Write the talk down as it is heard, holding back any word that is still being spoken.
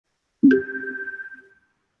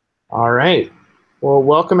All right. Well,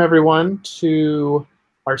 welcome everyone to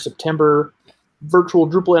our September virtual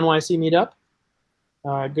Drupal NYC meetup.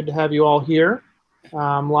 Good to have you all here.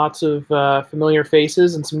 Lots of familiar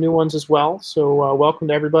faces and some new ones as well. So welcome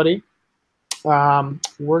to everybody.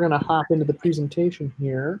 We're going to hop into the presentation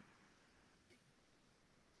here.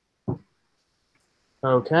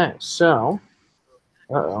 Okay, so,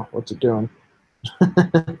 uh-oh, what's it doing?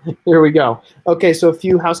 Here we go. Okay, so a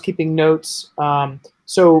few housekeeping notes.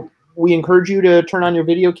 So we encourage you to turn on your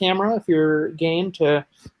video camera if you're game to,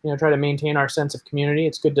 try to maintain our sense of community.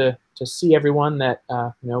 It's good to see everyone that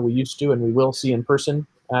we used to and we will see in person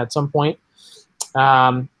at some point.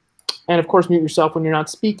 And of course, mute yourself when you're not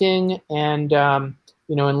speaking. And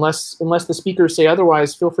unless the speakers say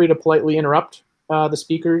otherwise, feel free to politely interrupt the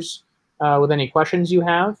speakers with any questions you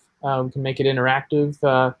have. We can make it interactive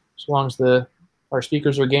as long as our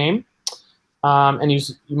speakers are game. And you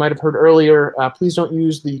might have heard earlier, please don't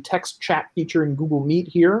use the text chat feature in Google Meet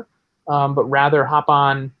here, but rather hop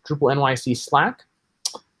on Drupal NYC Slack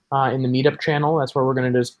in the Meetup channel. That's where we're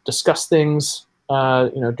going to discuss things,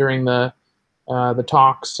 during the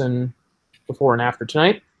talks and before and after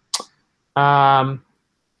tonight. Yeah,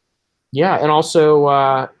 and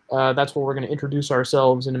also that's where we're going to introduce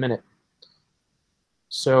ourselves in a minute.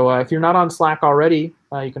 So if you're not on Slack already,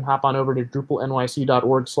 you can hop on over to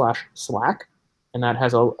drupalnyc.org/Slack, and that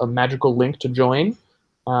has a magical link to join.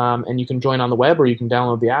 And you can join on the web or you can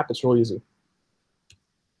download the app. It's really easy.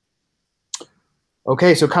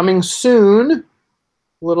 Okay, so coming soon,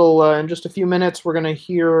 in just a few minutes, we're going to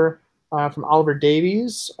hear from Oliver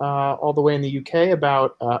Davies, all the way in the UK,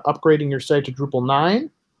 about upgrading your site to Drupal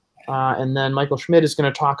 9. And then Michael Schmidt is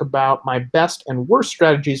going to talk about my best and worst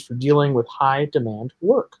strategies for dealing with high demand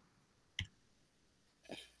work.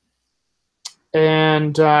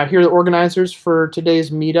 And here are the organizers for today's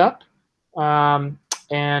meetup. Everything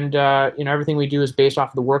we do is based off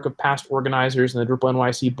of the work of past organizers in the Drupal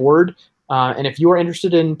NYC board. And if you are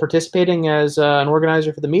interested in participating as an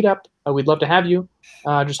organizer for the meetup, we'd love to have you.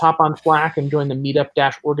 Just hop on Slack and join the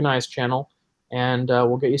Meetup-Organize channel, and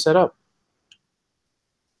we'll get you set up.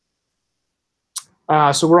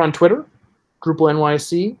 So we're on Twitter, Drupal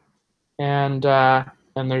NYC, and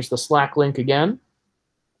there's the Slack link again.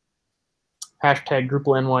 Hashtag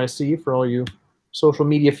Drupal NYC for all you social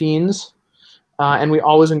media fiends. And we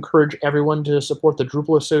always encourage everyone to support the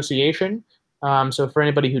Drupal Association. So for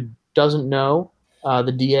anybody who doesn't know,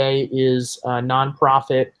 the DA is a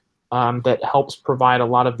nonprofit that helps provide a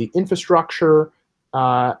lot of the infrastructure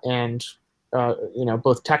and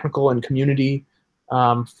both technical and community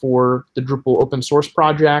for the Drupal open source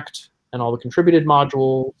project and all the contributed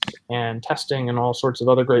modules and testing and all sorts of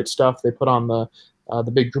other great stuff. They put on the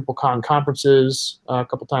big DrupalCon conferences a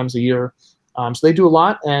couple times a year. So they do a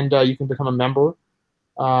lot, and you can become a member.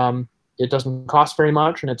 It doesn't cost very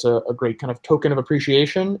much, and it's a great kind of token of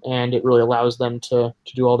appreciation, and it really allows them to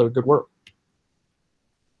do all their good work.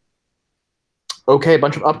 Okay, a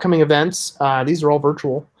bunch of upcoming events. These are all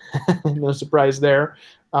virtual. No surprise there.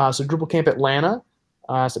 So Drupal Camp Atlanta,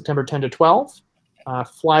 September 10 to 12.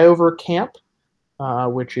 Flyover Camp,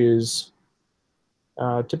 which is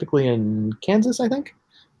typically in Kansas, I think.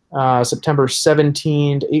 September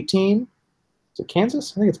 17 to 18. Is it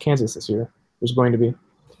Kansas? I think it's Kansas this year. There's going to be.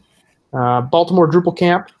 Baltimore Drupal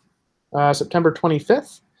Camp, September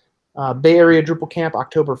 25th. Bay Area Drupal Camp,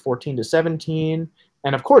 October 14 to 17.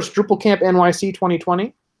 And of course, Drupal Camp NYC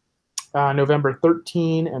 2020, November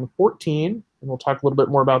 13 and 14. And we'll talk a little bit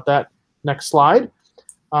more about that next slide.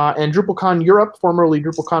 And DrupalCon Europe, formerly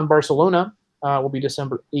DrupalCon Barcelona, will be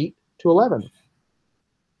December 8 to 11.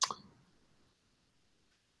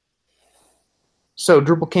 So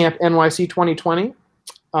Drupal Camp NYC 2020.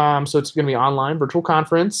 So it's going to be online, virtual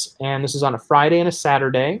conference, and this is on a Friday and a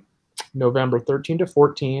Saturday, November 13 to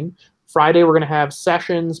 14. Friday, we're going to have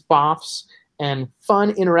sessions, BOFs, and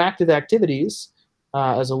fun interactive activities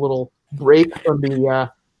as a little break from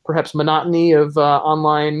the perhaps monotony of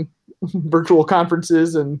online virtual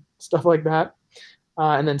conferences and stuff like that.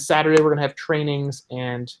 And then Saturday, we're going to have trainings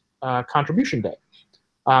and contribution day.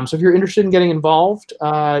 So if you're interested in getting involved,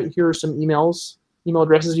 here are some email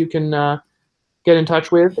addresses you can get in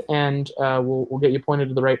touch with, and we'll get you pointed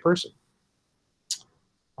to the right person.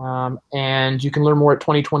 And you can learn more at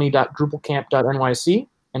 2020.drupalcamp.nyc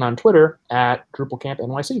and on Twitter at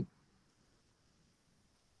DrupalCampNYC.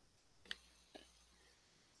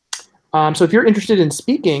 So if you're interested in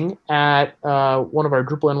speaking at one of our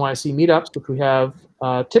Drupal NYC meetups, which we have,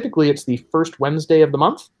 typically it's the first Wednesday of the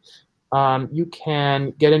month, you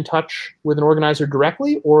can get in touch with an organizer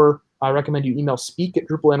directly, or I recommend you email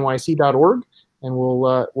speak@drupalnyc.org, and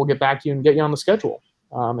we'll get back to you and get you on the schedule.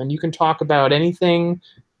 And you can talk about anything,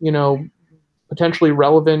 you know, potentially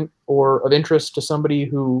relevant or of interest to somebody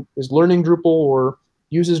who is learning Drupal or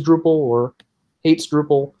uses Drupal or hates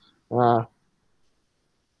Drupal.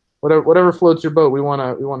 Whatever floats your boat, we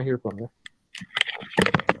wanna hear from you.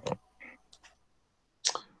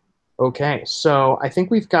 Okay, so I think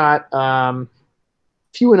we've got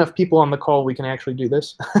few enough people on the call we can actually do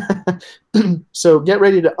this. So get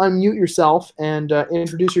ready to unmute yourself and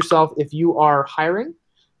introduce yourself if you are hiring.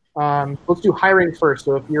 Let's do hiring first.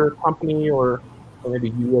 So if you're a company or maybe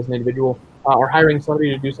you as an individual are hiring somebody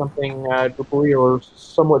to do something Drupal-y or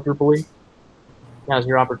somewhat Drupal-y, now's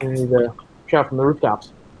your opportunity to shout from the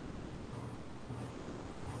rooftops.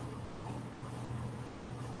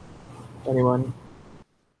 Anyone?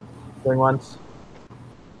 Going once?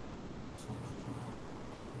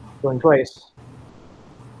 Going twice?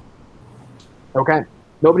 Okay.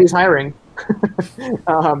 Nobody's hiring.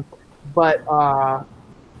 But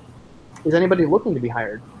is anybody looking to be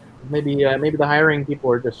hired? Maybe the hiring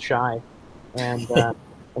people are just shy, and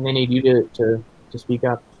and they need you to speak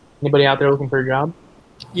up. Anybody out there looking for a job?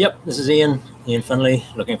 Yep, this is Ian Finley,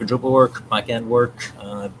 looking for Drupal work, back-end work.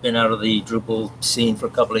 I've been out of the Drupal scene for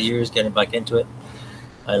a couple of years, getting back into it.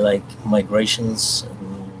 I like migrations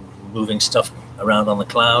and moving stuff around on the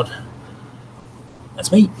cloud.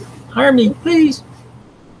 That's me. Hire me, please.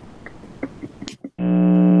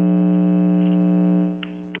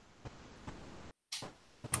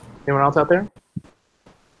 Anyone else out there?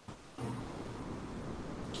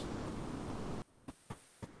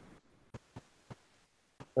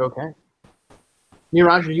 Okay.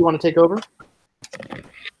 Niraj, do you want to take over?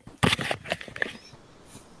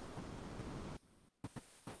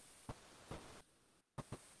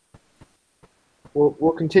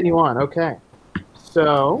 We'll continue on. Okay.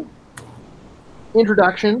 So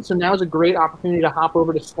introduction. So now is a great opportunity to hop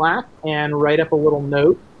over to Slack and write up a little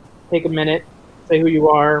note. Take a minute, say who you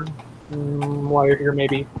are, why you're here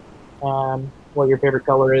maybe, what your favorite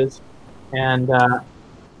color is, and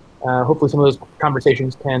hopefully some of those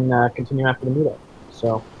conversations can continue after the meetup.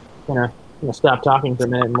 So I'm gonna stop talking for a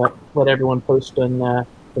minute and let everyone post on the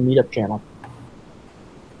meetup channel.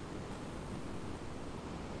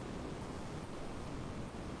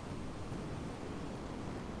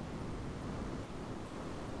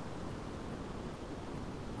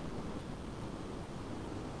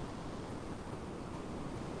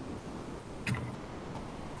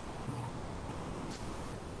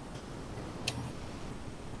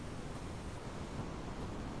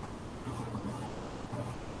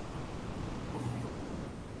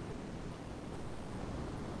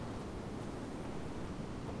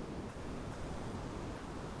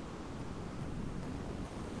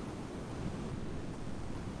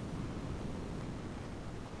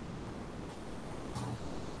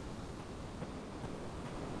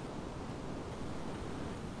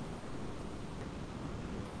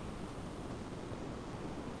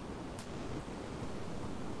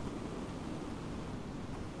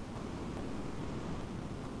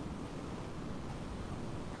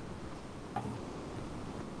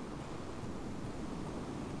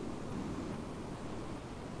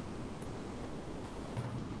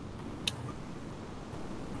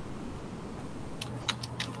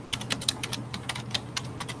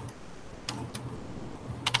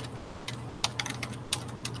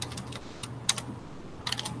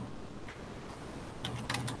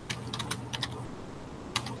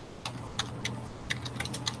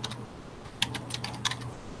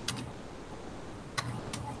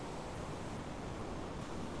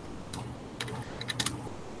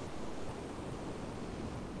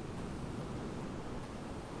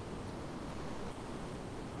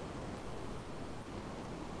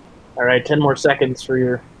 All right, 10 more seconds for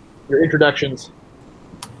your introductions.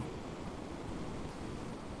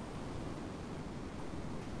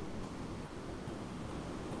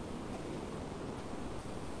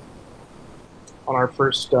 On our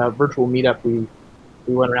first virtual meetup, we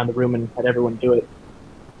went around the room and had everyone do it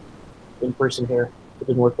in person here. It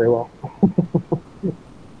didn't work very well.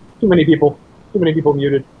 Too many people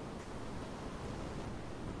muted.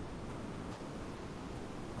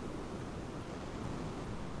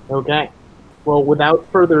 Okay, well, without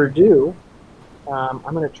further ado, I'm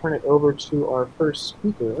going to turn it over to our first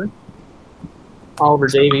speaker, Oliver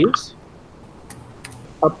Davies,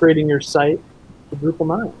 upgrading your site to Drupal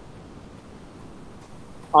 9.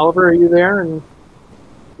 Oliver, are you there and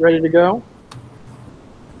ready to go?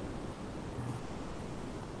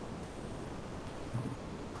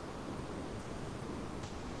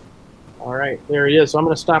 All right, there he is. So I'm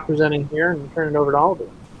going to stop presenting here and turn it over to Oliver.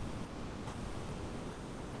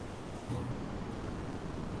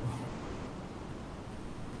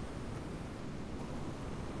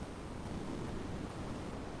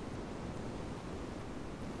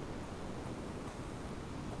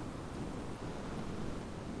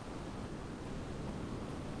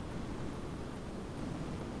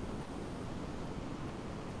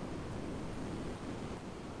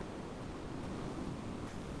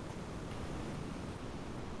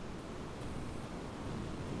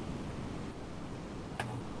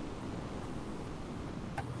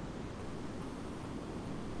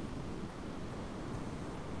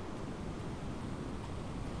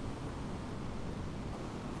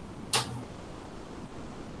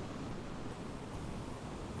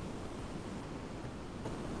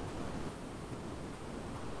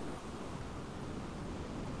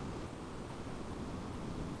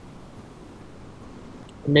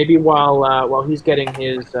 maybe while he's getting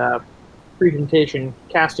his presentation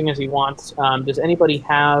casting as he wants, does anybody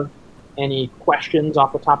have any questions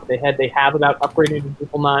off the top of their head they have about upgrading to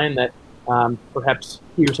Drupal 9 that perhaps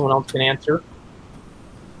he or someone else can answer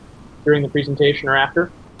during the presentation or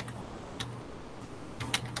after?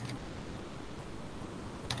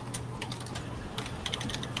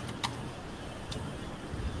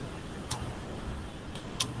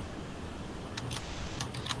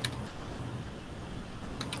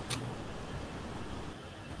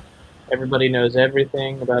 Everybody knows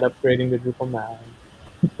everything about upgrading to Drupal 9.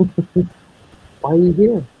 Why are you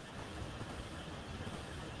here?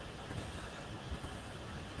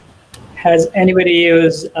 Has anybody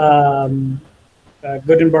used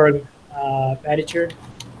Gutenberg editor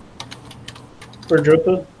for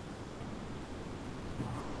Drupal?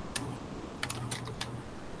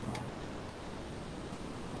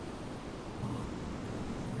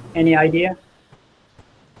 Any idea?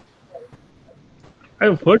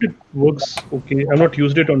 I've heard it works okay. I've not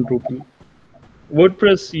used it on Drupal.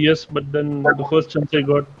 WordPress, yes, but then the first chance I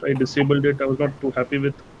got, I disabled it. I was not too happy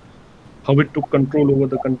with how it took control over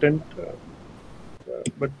the content.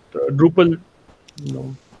 But Drupal,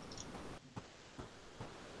 no.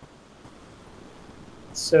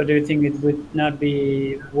 So do you think it would not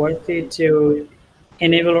be worth it to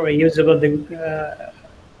enable or usable the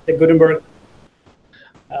Gutenberg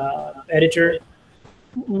editor?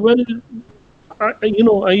 Well, I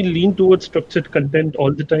lean towards structured content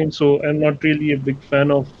all the time, so I'm not really a big fan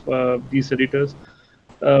of these editors.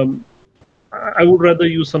 I would rather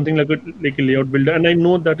use something like a layout builder, and I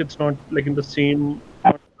know that it's not like in the same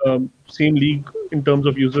league in terms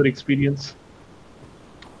of user experience.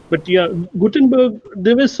 But yeah, Gutenberg,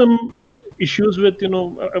 there were some issues with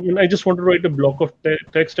I mean, I just want to write a block of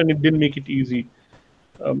text, and it didn't make it easy.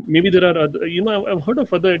 Maybe there are other, I've heard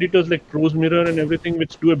of other editors like Prose Mirror and everything,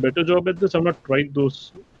 which do a better job at this. I've not tried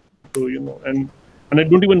those, so and I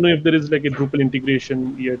don't even know if there is like a Drupal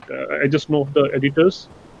integration yet. I just know of the editors.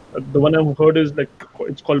 The one I've heard is like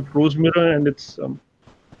it's called Prose Mirror, and it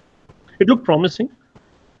looked promising,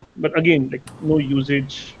 but again, like no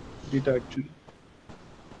usage data actually.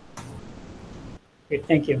 Okay,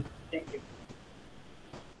 thank you. Thank you.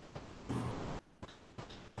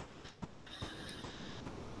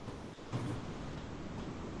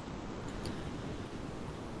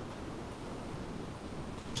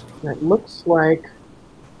 It looks like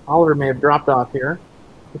Oliver may have dropped off here.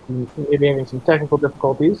 He may be having some technical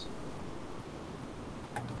difficulties.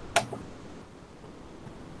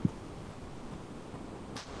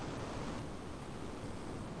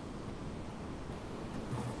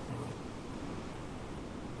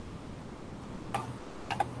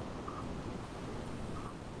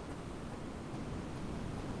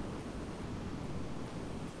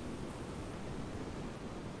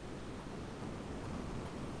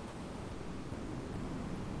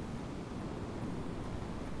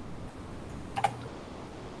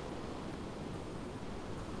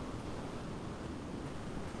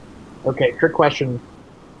 Okay, trick question.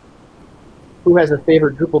 Who has a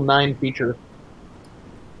favorite Drupal 9 feature?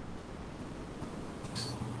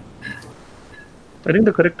 I think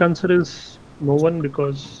the correct answer is no one,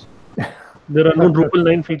 because there are no Drupal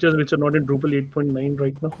 9 features which are not in Drupal 8.9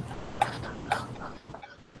 right now.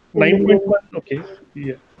 9.1, okay,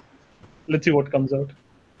 yeah. Let's see what comes out.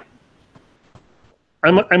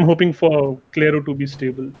 I'm hoping for Claro to be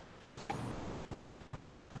stable.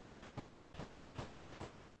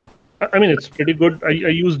 I mean, it's pretty good. I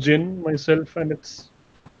use Gin myself, and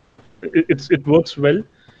it works well.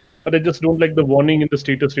 But I just don't like the warning in the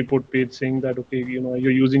status report page saying that, okay,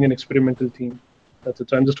 you're using an experimental theme. That's it.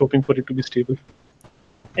 So I'm just hoping for it to be stable.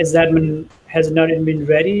 Has not been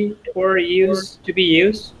ready for use to be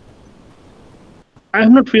used? I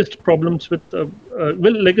have not faced problems with.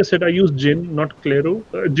 Well, like I said, I use Gin, not Claro.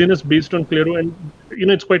 Gin is based on Claro, and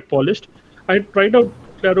it's quite polished. I tried out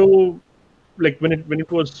Claro, like when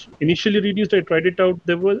it was initially released. I tried it out.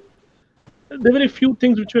 There were a few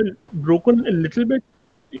things which were broken a little bit.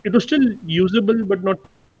 It was still usable, but not,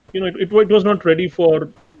 it was not ready for,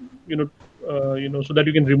 so that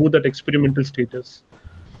you can remove that experimental status.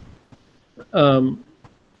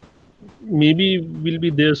 Maybe we'll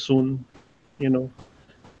be there soon,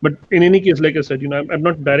 But in any case, like I said, I'm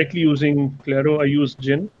not directly using Claro. I use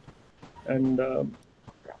Gin, and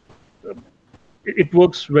it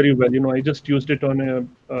works very well. I just used it on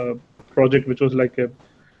a project which was like a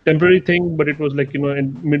temporary thing, but it was like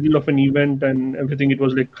in middle of an event and everything. It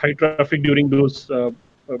was like high traffic during those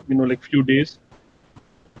like few days,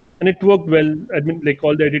 and it worked well. I mean, like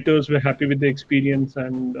all the editors were happy with the experience,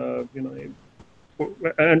 and and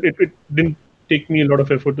it didn't take me a lot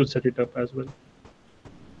of effort to set it up as well.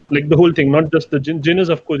 Like the whole thing, not just the Gin. Gin is,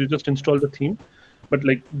 of course, you just install the theme, but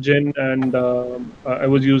like Gin and I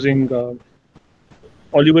was using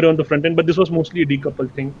Oliver on the front end, but this was mostly a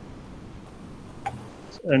decoupled thing.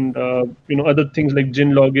 And other things like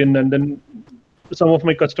Gin login, and then some of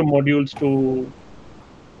my custom modules to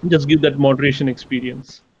just give that moderation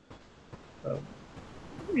experience.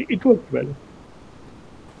 It worked well.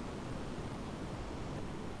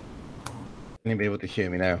 Anybody able to hear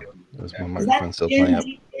me now? Is my microphone still playing up?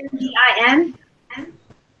 Gin?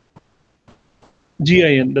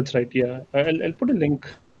 GIN, that's right. Yeah, I'll put a link.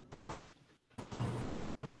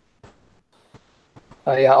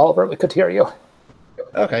 Yeah, Oliver, we could hear you.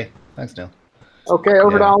 Okay, thanks, Neil. Okay,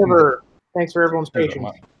 over to Oliver. Thanks for everyone's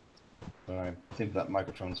patience. I think that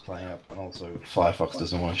microphone's playing up, and also Firefox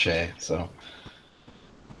doesn't want to share, so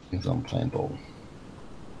things I'm playing ball.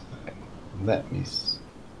 Okay, let me.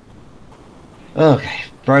 Okay,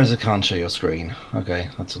 browser can't show your screen. Okay,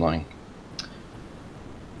 that's annoying.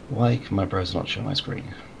 Why can my browser not show my screen?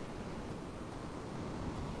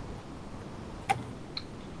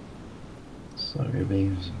 So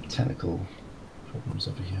maybe some technical problems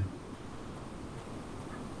over here.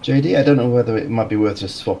 JD, I don't know whether it might be worth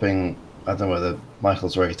just swapping. I don't know whether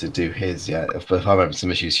Michael's ready to do his yet. If I'm having some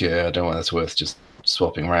issues here, I don't know whether it's worth just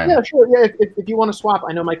swapping around. Yeah, sure. Yeah, if you want to swap,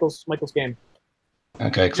 I know Michael's game.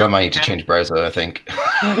 Okay, because I might need to change browser. I think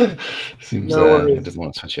seems it doesn't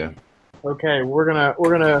want to switch yet. Okay, we're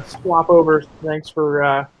gonna swap over. Thanks for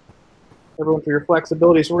everyone for your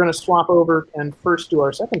flexibility. So we're gonna swap over and first do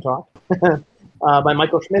our second talk by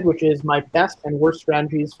Michael Schmid, which is my best and worst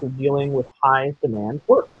strategies for dealing with high demand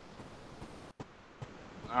work.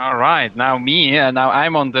 All right, now me. Now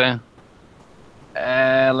I'm on the.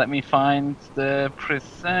 Let me find the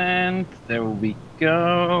present. There we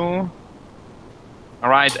go. All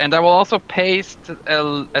right, and I will also paste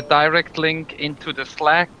a direct link into the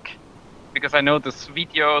Slack, because I know this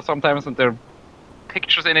video sometimes there are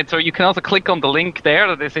pictures in it, so you can also click on the link there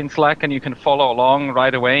that is in Slack, and you can follow along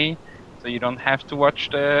right away, so you don't have to watch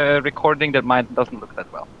the recording that doesn't look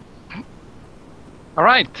that well. All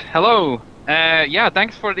right, hello. Yeah,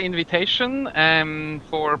 thanks for the invitation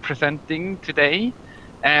for presenting today.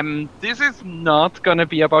 This is not going to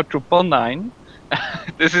be about Drupal 9.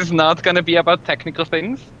 This is not going to be about technical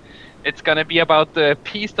things. It's going to be about the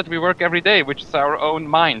piece that we work every day, which is our own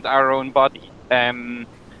mind, our own body.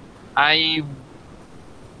 I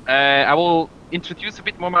will introduce a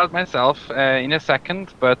bit more about myself in a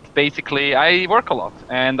second, but basically I work a lot,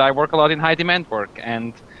 and I work a lot in high demand work,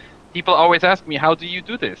 and people always ask me, how do you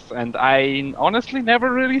do this? And I honestly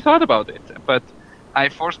never really thought about it, but I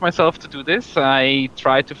forced myself to do this. I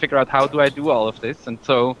tried to figure out how do I do all of this, and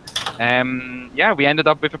so yeah, we ended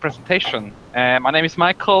up with a presentation. My name is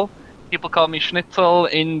Michael. People call me Schnitzel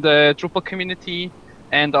in the Drupal community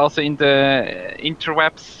and also in the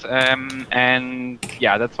interwebs, and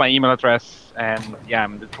yeah, that's my email address, and yeah,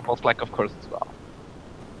 I'm the Drupal Slack, of course, as well.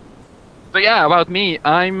 So yeah, about me,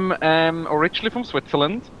 I'm originally from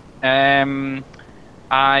Switzerland.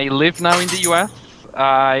 I live now in the US.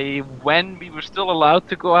 When we were still allowed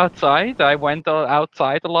to go outside, I went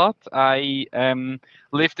outside a lot. I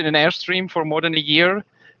lived in an Airstream for more than a year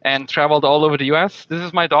and traveled all over the US. This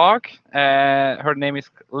is my dog. Her name is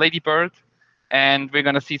Lady Bird, and we're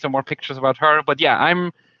gonna see some more pictures about her. But yeah,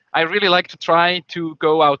 I really like to try to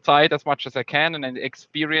go outside as much as I can and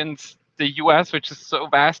experience the US, which is so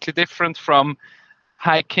vastly different from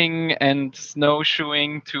hiking and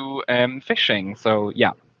snowshoeing to fishing. So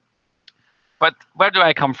yeah. But where do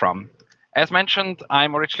I come from? As mentioned,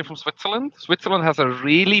 I'm originally from Switzerland. Switzerland has a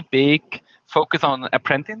really big focus on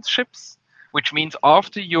apprenticeships, which means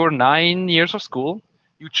after your 9 years of school,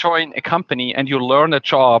 you join a company and you learn a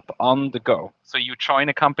job on the go. So you join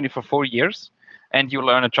a company for 4 years and you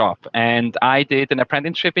learn a job. And I did an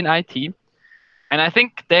apprenticeship in IT. And I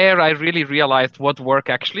think there I really realized what work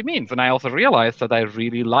actually means. And I also realized that I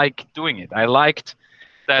really liked doing it. I liked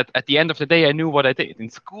that at the end of the day, I knew what I did. In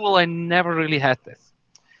school, I never really had this.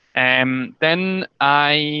 Then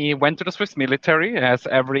I went to the Swiss military, as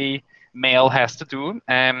every male has to do.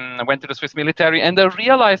 I went to the Swiss military, and I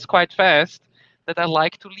realized quite fast that I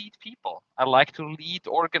like to lead people. I like to lead,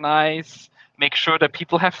 organize, make sure that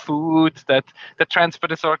people have food, that the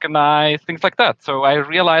transport is organized, things like that. So I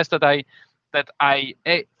realized that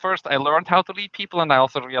first I learned how to lead people, and I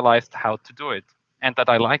also realized how to do it, and that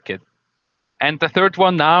I like it. And the third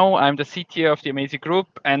one, now I'm the CTO of the Amazing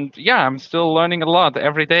Group, and yeah, I'm still learning a lot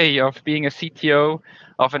every day of being a CTO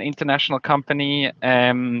of an international company.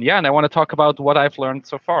 Yeah, and I want to talk about what I've learned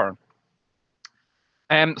so far.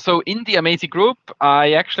 So in the Amazing group,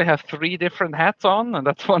 I actually have 3 different hats on, and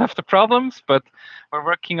that's one of the problems, but we're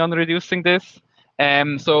working on reducing this.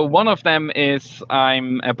 So one of them is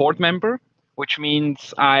I'm a board member, which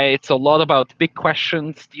means it's a lot about big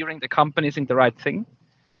questions, steering the companies in the right thing.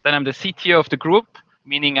 Then I'm the CTO of the group,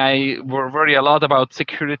 meaning I worry a lot about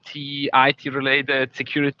security, IT-related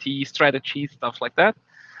security strategy, stuff like that.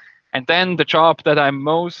 And then the job that I'm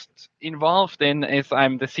most involved in is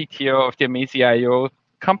I'm the CTO of the Amazee.io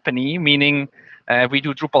company, meaning we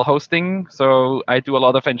do Drupal hosting. So I do a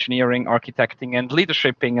lot of engineering, architecting, and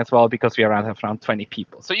leadershiping as well, because we have around 20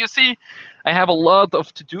 people. So you see, I have a lot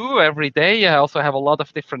of to do every day. I also have a lot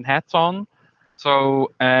of different hats on.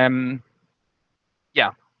 So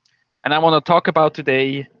yeah, and I want to talk about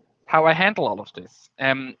today how I handle all of this.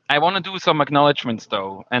 I want to do some acknowledgements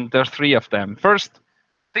though, and there are 3 of them. First,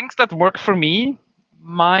 things that work for me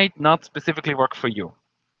might not specifically work for you.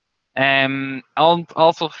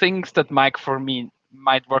 Also things that might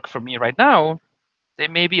work for me right now, they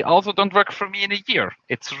maybe also don't work for me in a year.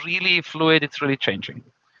 It's really fluid, it's really changing.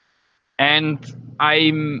 And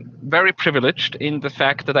I'm very privileged in the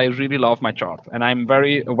fact that I really love my job. And I'm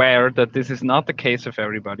very aware that this is not the case of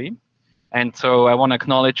everybody. And so I want to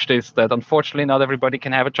acknowledge this, that unfortunately not everybody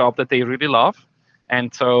can have a job that they really love.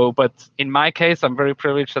 And so, but in my case, I'm very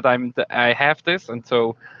privileged that I have this. And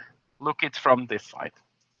so look it from this side.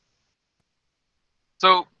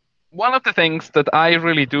 So one of the things that I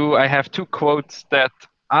really do, I have 2 quotes that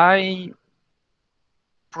I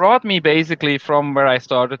brought me basically from where I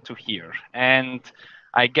started to here. And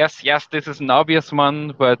I guess, yes, this is an obvious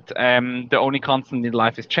one, but the only constant in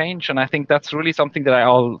life is change. And I think that's really something that I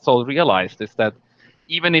also realized, is that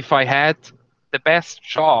even if I had the best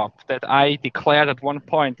job that I declared at one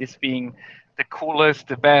point as being the coolest,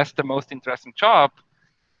 the best, the most interesting job,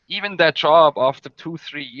 even that job after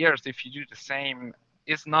 2-3 years, if you do the same,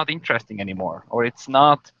 is not interesting anymore, or it's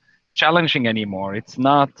not challenging anymore. It's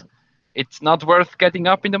not worth getting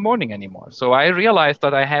up in the morning anymore. So I realized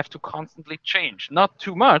that I have to constantly change, not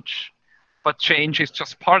too much, but change is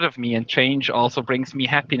just part of me, and change also brings me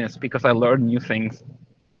happiness because I learn new things.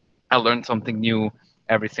 I learn something new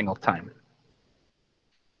every single time.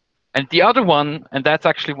 And the other one, and that's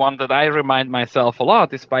actually one that I remind myself a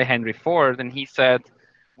lot, is by Henry Ford. And he said,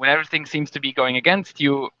 when everything seems to be going against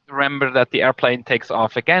you, remember that the airplane takes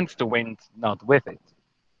off against the wind, not with it.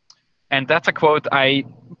 And that's a quote I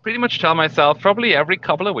pretty much tell myself probably every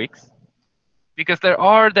couple of weeks, because there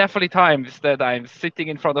are definitely times that I'm sitting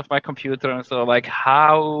in front of my computer and so like,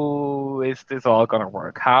 how is this all going to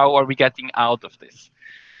work? How are we getting out of this?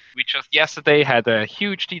 We just yesterday had a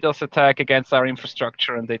huge DDoS attack against our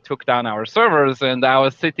infrastructure, and they took down our servers. And I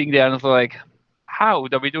was sitting there and was like, how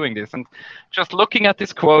are we doing this? And just looking at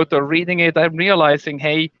this quote or reading it, I'm realizing,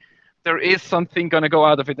 hey, there is something going to go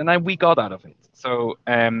out of it. And we got out of it. So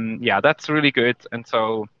yeah, that's really good. And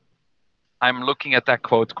so I'm looking at that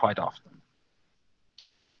quote quite often.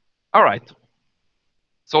 All right.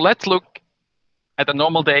 So let's look at a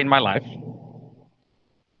normal day in my life.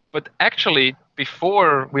 But actually,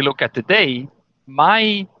 before we look at the day,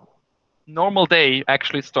 my normal day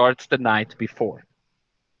actually starts the night before.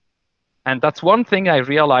 And that's one thing I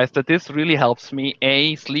realized, that this really helps me,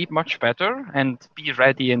 A, sleep much better and be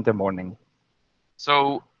ready in the morning.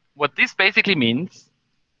 So what this basically means,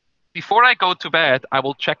 before I go to bed, I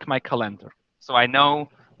will check my calendar. So I know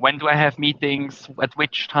when do I have meetings, at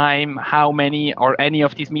which time, how many, are any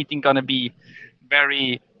of these meetings going to be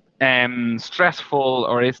very stressful,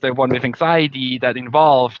 or is there one with anxiety that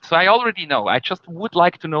involved? So I already know. I just would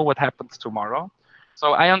like to know what happens tomorrow.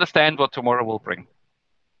 So I understand what tomorrow will bring.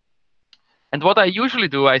 And what I usually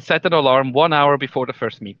do, I set an alarm 1 hour before the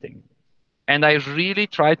first meeting. And I really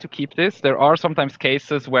try to keep this. There are sometimes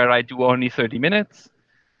cases where I do only 30 minutes.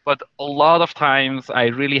 But a lot of times I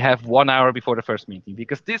really have 1 hour before the first meeting,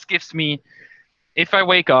 because this gives me, if I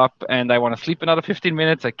wake up and I want to sleep another 15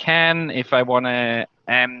 minutes, I can. If I want to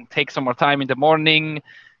take some more time in the morning,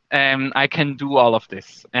 I can do all of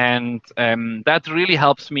this. And that really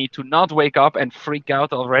helps me to not wake up and freak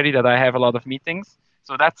out already that I have a lot of meetings.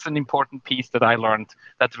 So that's an important piece that I learned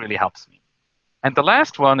that really helps me. And the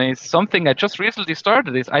last one is something I just recently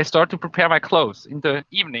started, is I start to prepare my clothes in the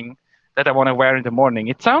evening that I want to wear in the morning.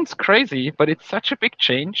 It sounds crazy, but it's such a big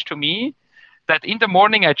change to me that in the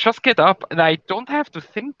morning I just get up and I don't have to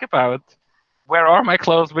think about where are my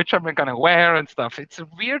clothes, which am I going to wear and stuff. It's a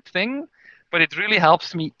weird thing, but it really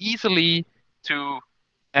helps me easily to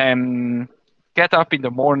get up in the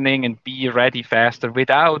morning and be ready faster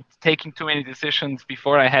without taking too many decisions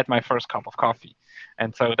before I had my first cup of coffee.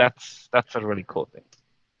 And so that's a really cool thing.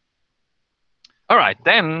 All right,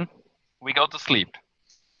 then we go to sleep.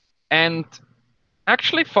 And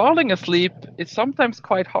actually falling asleep is sometimes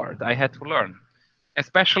quite hard, I had to learn.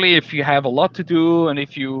 Especially if you have a lot to do and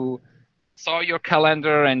if you saw your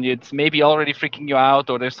calendar and it's maybe already freaking you out,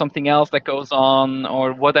 or there's something else that goes on,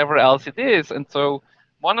 or whatever else it is. And so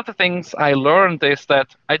one of the things I learned is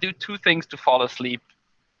that I do two things to fall asleep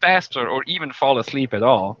faster or even fall asleep at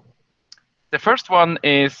all. The first one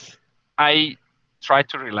is I try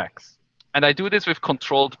to relax. And I do this with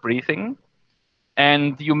controlled breathing.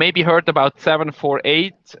 And you maybe heard about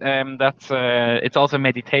 748. It's also a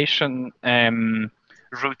meditation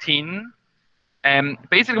routine.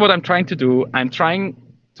 Basically, what I'm trying to do, I'm trying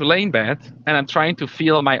to lay in bed and I'm trying to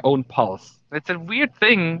feel my own pulse. It's a weird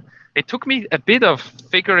thing. It took me a bit of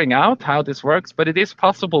figuring out how this works, but it is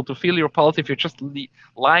possible to feel your pulse if you're just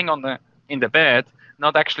lying in the bed,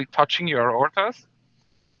 not actually touching your aortas.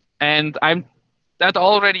 And that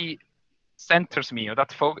already centers me, or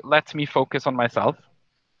that lets me focus on myself.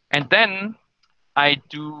 And then I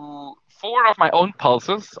do 4 of my own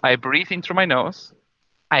pulses. I breathe in through my nose.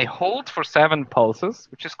 I hold for 7 pulses,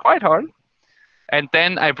 which is quite hard. And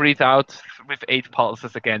then I breathe out with 8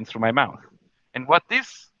 pulses again through my mouth. And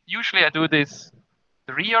usually I do this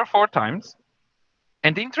 3 or 4 times.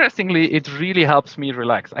 And interestingly, it really helps me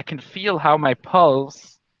relax. I can feel how my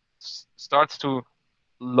pulse starts to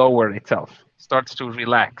lower itself, starts to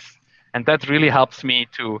relax. And that really helps me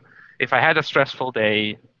to, if I had a stressful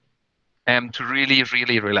day, to really,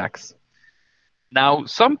 really relax. Now,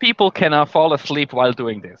 some people cannot fall asleep while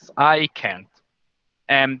doing this. I can't.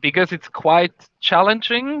 Because it's quite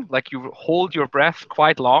challenging, like you hold your breath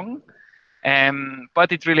quite long,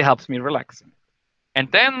 but it really helps me relax.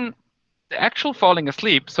 And then the actual falling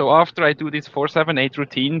asleep, so after I do this 4-7-8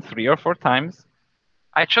 routine 3 or 4 times,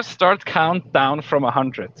 I just start count down from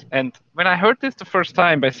 100. And when I heard this the first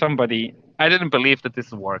time by somebody, I didn't believe that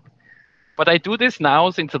this would work. But I do this now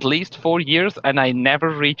since at least 4 years, and I never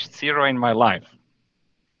reached 0 in my life.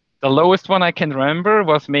 The lowest one I can remember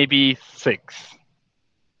was maybe 6.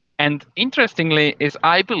 And interestingly is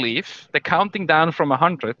I believe the counting down from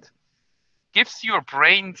 100 gives your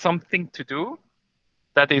brain something to do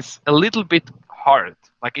that is a little bit hard.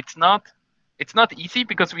 Like it's not easy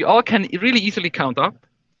because we all can really easily count up,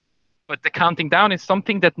 but the counting down is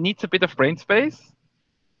something that needs a bit of brain space,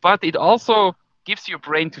 but it also gives your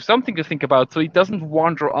brain to something to think about so it doesn't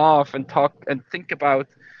wander off and talk and think about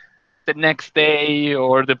the next day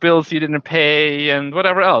or the bills you didn't pay and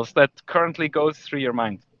whatever else that currently goes through your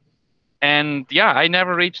mind. And yeah, I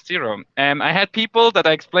never reached 0. I had people that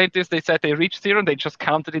I explained this, they said they reached 0 and they just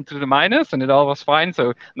counted into the minus and it all was fine.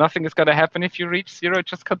 So nothing is going to happen if you reach 0,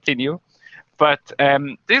 just continue. But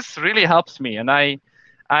this really helps me. And I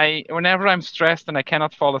whenever I'm stressed and I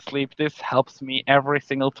cannot fall asleep, this helps me every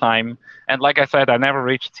single time. And like I said, I never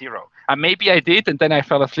reached 0. Maybe I did and then I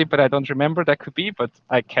fell asleep, but I don't remember. That could be, but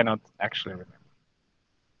I cannot actually remember.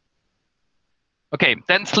 Okay,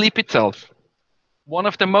 then sleep itself. One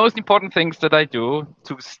of the most important things that I do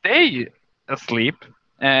to stay asleep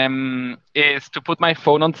is to put my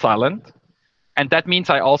phone on silent. And that means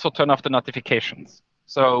I also turn off the notifications.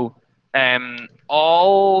 So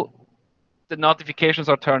all the notifications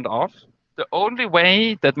are turned off. The only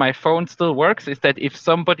way that my phone still works is that if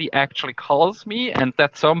somebody actually calls me and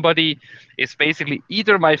that somebody is basically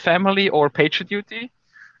either my family or PagerDuty.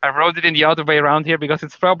 I wrote it in the other way around here because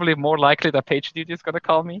it's probably more likely that PagerDuty is going to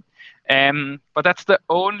call me. But that's the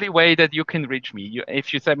only way that you can reach me.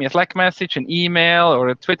 If you send me a Slack message, an email, or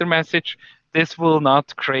a Twitter message, this will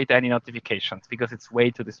not create any notifications because it's way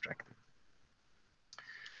too distracting.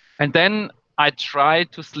 And then I try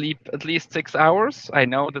to sleep at least 6 hours. I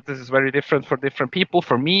know that this is very different for different people.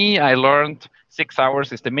 For me, I learned 6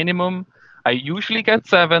 hours is the minimum. I usually get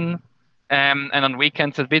 7. And on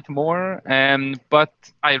weekends a bit more. But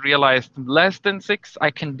I realized less than 6,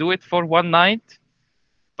 I can do it for one night.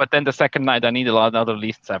 But then the second night, I need another at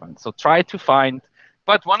least 7. So try to find.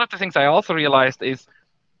 But one of the things I also realized is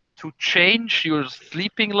to change your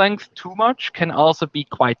sleeping length too much can also be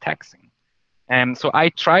quite taxing. So I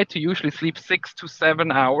try to usually sleep 6 to 7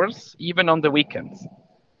 hours, even on the weekends,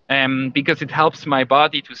 because it helps my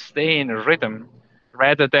body to stay in a rhythm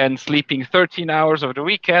rather than sleeping 13 hours over the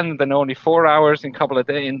weekend, then only 4 hours in a couple of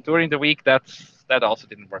days. And during the week, that also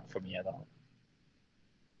didn't work for me at all.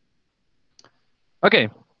 Okay,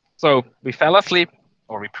 so we fell asleep,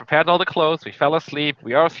 or we prepared all the clothes, we fell asleep,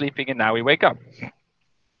 we are sleeping, and now we wake up.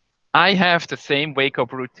 I have the same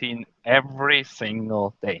wake-up routine every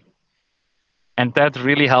single day. And that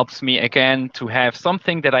really helps me, again, to have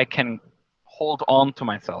something that I can hold on to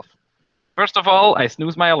myself. First of all, I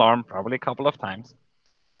snooze my alarm probably a couple of times.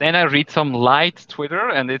 Then I read some light Twitter,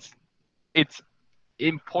 and it's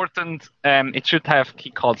important. It should have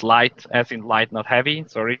key called light, as in light, not heavy.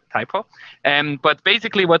 Sorry, typo. But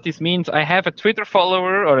basically, what this means, I have a Twitter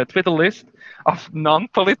follower or a Twitter list of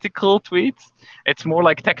non-political tweets. It's more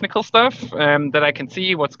like technical stuff that I can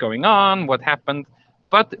see what's going on, what happened.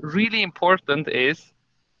 But really important is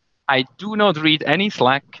I do not read any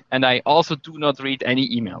Slack, and I also do not read any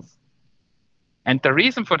emails. And the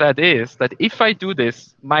reason for that is that if I do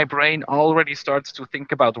this, my brain already starts to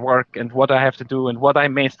think about work and what I have to do and what I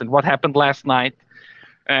missed and what happened last night.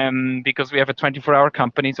 Because we have a 24-hour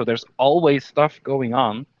company, so there's always stuff going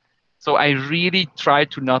on. So I really try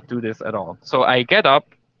to not do this at all. So I get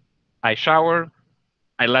up, I shower,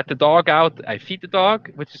 I let the dog out, I feed the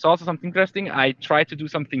dog, which is also something interesting. I try to do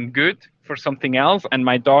something good for something else, and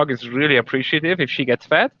my dog is really appreciative if she gets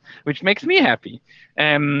fed, which makes me happy.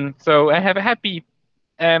 So I have a happy,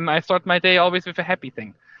 I start my day always with a happy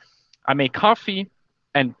thing. I make coffee,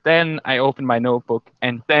 and then I open my notebook,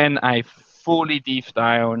 and then I fully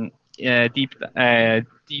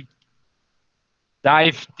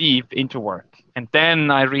dive deep into work. And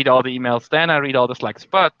then I read all the emails, then I read all the Slacks.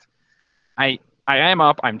 But I am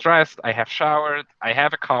up, I'm dressed, I have showered, I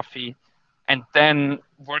have a coffee, and then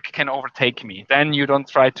work can overtake me. Then you don't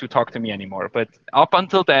try to talk to me anymore. But up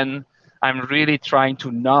until then, I'm really trying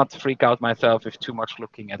to not freak out myself with too much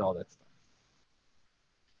looking at all that stuff.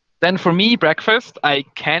 Then for me, breakfast, I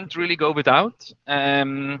can't really go without.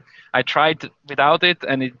 I tried without it,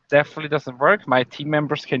 and it definitely doesn't work. My team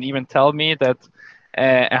members can even tell me that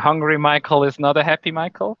a hungry Michael is not a happy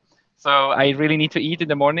Michael. So I really need to eat in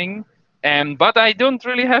the morning. But I don't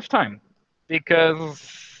really have time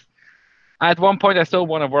because at one point I still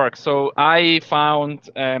want to work. So I found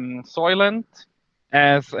Soylent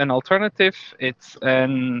as an alternative. It's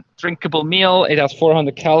a drinkable meal. It has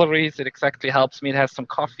 400 calories. It exactly helps me. It has some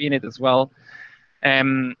coffee in it as well.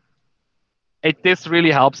 This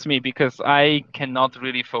really helps me because I cannot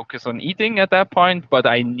really focus on eating at that point, but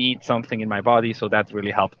I need something in my body. So that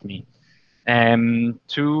really helped me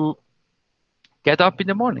to get up in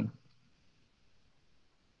the morning.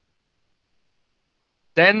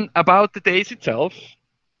 Then about the days itself,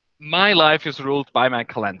 my life is ruled by my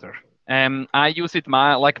calendar. I use it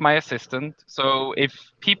like my assistant. So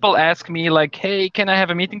if people ask me like, hey, can I have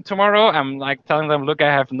a meeting tomorrow? I'm like telling them, look,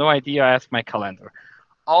 I have no idea. Ask my calendar.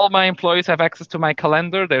 All my employees have access to my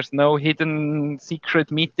calendar. There's no hidden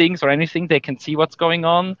secret meetings or anything. They can see what's going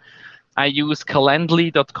on. I use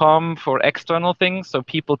calendly.com for external things, so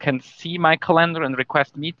people can see my calendar and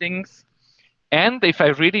request meetings. And if I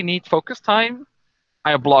really need focus time,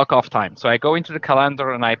 I block off time. So I go into the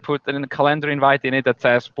calendar and I put a calendar invite in it that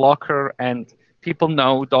says blocker, and people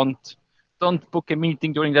know don't book a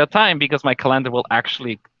meeting during that time because my calendar will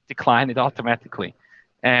actually decline it automatically.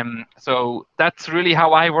 So that's really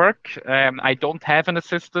how I work. I don't have an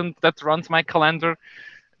assistant that runs my calendar,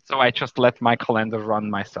 so I just let my calendar run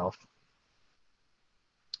myself.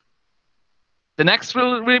 The next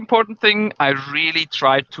really important thing, I really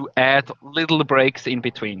try to add little breaks in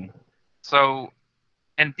between.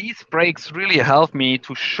 And these breaks really help me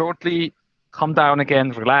to shortly come down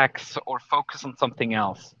again, relax, or focus on something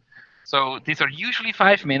else. So these are usually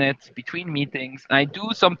 5 minutes between meetings. I do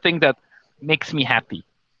something that makes me happy.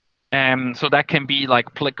 So that can be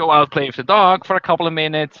like go out, play with the dog for a couple of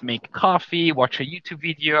minutes, make coffee, watch a YouTube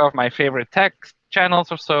video of my favorite tech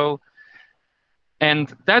channels or so.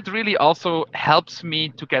 And that really also helps me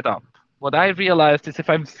to get up. What I realized is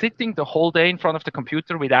if I'm sitting the whole day in front of the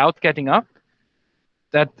computer without getting up,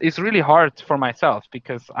 that is really hard for myself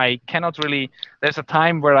because I cannot really, there's a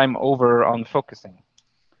time where I'm over on focusing.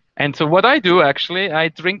 And so what I do actually, I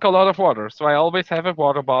drink a lot of water. So I always have a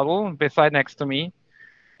water bottle beside next to me,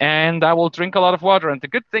 and I will drink a lot of water. And the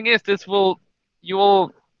good thing is you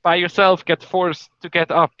will by yourself get forced to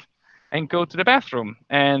get up and go to the bathroom.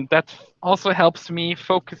 And that also helps me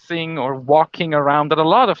focusing or walking around. That a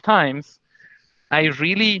lot of times I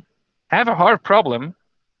really have a hard problem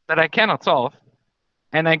that I cannot solve.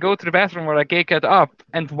 And I go to the bathroom where I get up,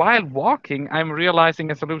 and while walking, I'm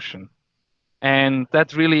realizing a solution. And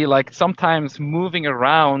that really, like, sometimes moving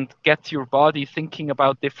around gets your body thinking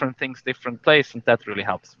about different things, different places, and that really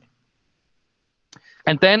helps me.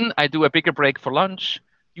 And then I do a bigger break for lunch,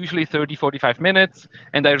 usually 30, 45 minutes,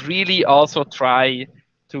 and I really also try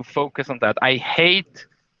to focus on that. I hate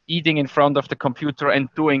eating in front of the computer and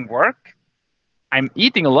doing work. I'm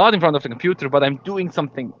eating a lot in front of the computer, but I'm doing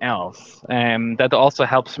something else. That also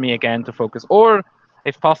helps me again to focus. Or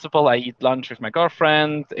if possible, I eat lunch with my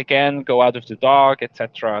girlfriend, again, go out with the dog,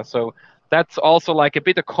 etc. So that's also like a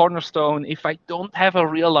bit of cornerstone. If I don't have a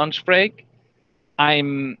real lunch break,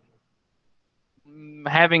 I'm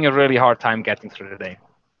having a really hard time getting through the day.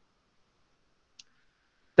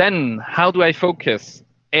 Then, how do I focus?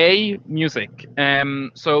 Music.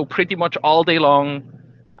 So pretty much all day long,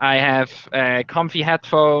 I have comfy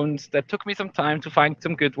headphones that took me some time to find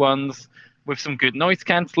some good ones with some good noise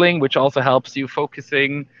canceling, which also helps you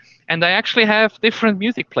focusing. And I actually have different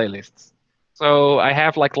music playlists. So I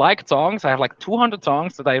have liked songs. I have like 200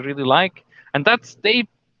 songs that I really like, and they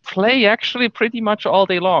play actually pretty much all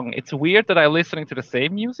day long. It's weird that I'm listening to the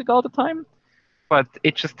same music all the time, but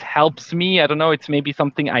it just helps me. I don't know, it's maybe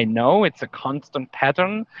something I know. It's a constant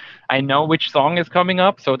pattern. I know which song is coming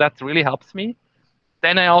up, so that really helps me.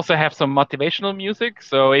 Then I also have some motivational music.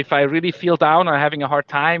 So if I really feel down or having a hard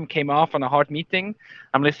time, came off on a hard meeting,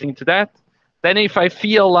 I'm listening to that. Then if I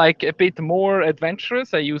feel like a bit more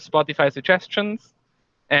adventurous, I use Spotify suggestions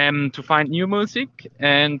to find new music.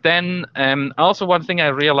 And then also one thing I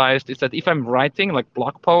realized is that if I'm writing like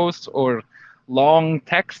blog posts or long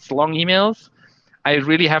texts, long emails, I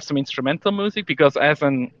really have some instrumental music, because as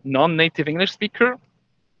a non-native English speaker,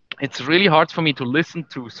 it's really hard for me to listen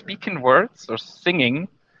to speaking words or singing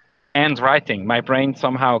and writing. My brain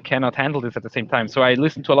somehow cannot handle this at the same time. So I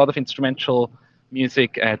listen to a lot of instrumental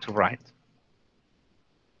music to write.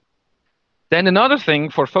 Then another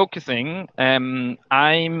thing for focusing,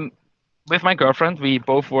 I'm with my girlfriend. We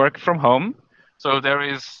both work from home. So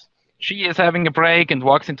she is having a break and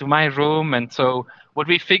walks into my room. And so what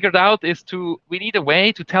we figured out is we need a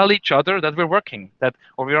way to tell each other that we're working,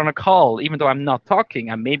 or we're on a call. Even though I'm not talking,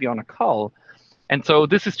 I'm maybe on a call. And so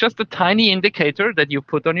this is just a tiny indicator that you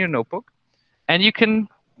put on your notebook, and you can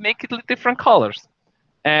make it different colors.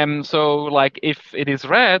 So like if it is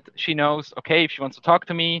red, she knows, okay, if she wants to talk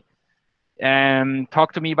to me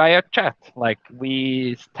via chat. Like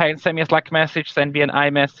send me a Slack message, send me an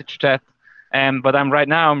iMessage chat. But right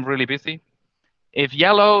now I'm really busy. If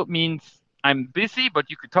yellow means I'm busy, but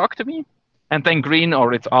you could talk to me. And then green,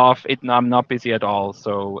 or it's off, I'm not busy at all.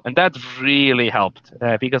 So, and that really helped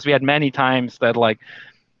because we had many times that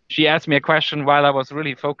she asked me a question while I was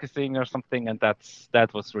really focusing or something, and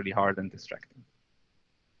that was really hard and distracting.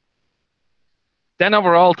 Then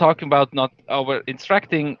overall, talking about not over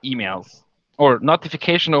distracting emails or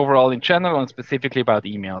notification overall in general, and specifically about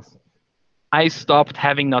emails. I stopped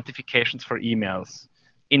having notifications for emails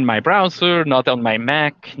in my browser, not on my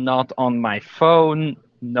Mac, not on my phone,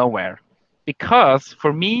 nowhere. Because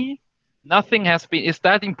for me, nothing is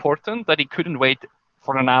that important that it couldn't wait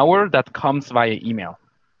for an hour that comes via email.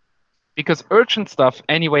 Because urgent stuff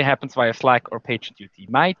anyway happens via Slack or PagerDuty.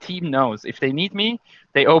 My team knows if they need me,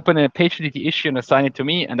 they open a PagerDuty issue and assign it to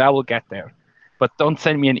me, and I will get there. But don't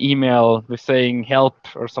send me an email with saying help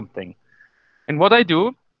or something. And what I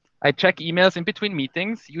do, I check emails in between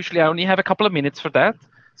meetings. Usually I only have a couple of minutes for that.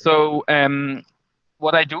 So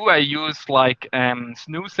what I do, I use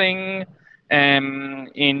snoozing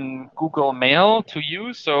in Google Mail to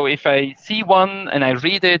use. So if I see one and I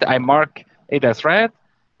read it, I mark it as read.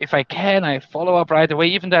 If I can, I follow up right away.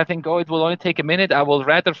 Even though I think, it will only take a minute, I will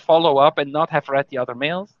rather follow up and not have read the other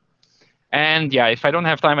mails. And yeah, if I don't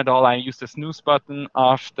have time at all, I use the snooze button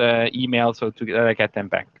of the email so to get them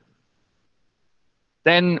back.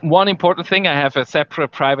 Then one important thing, I have a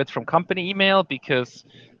separate private from company email, because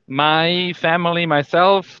my family,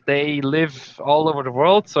 myself, they live all over the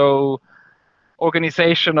world. So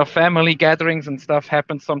organization of family gatherings and stuff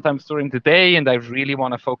happens sometimes during the day, and I really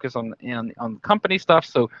want to focus on company stuff.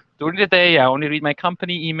 So during the day, I only read my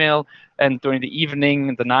company email, and during the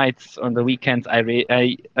evening, the nights, on the weekends, I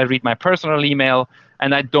read my personal email,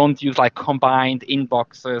 and I don't use combined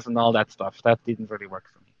inboxes and all that stuff. That didn't really work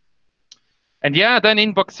for me. And yeah, then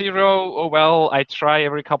inbox zero, I try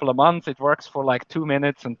every couple of months. It works for 2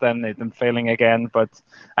 minutes, and then I'm failing again. But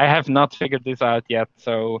I have not figured this out yet.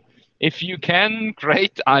 So if you can,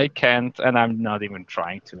 great. I can't, and I'm not even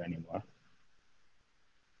trying to anymore.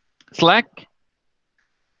 Slack.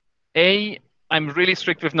 I'm really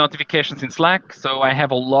strict with notifications in Slack. So I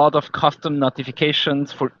have a lot of custom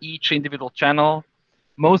notifications for each individual channel.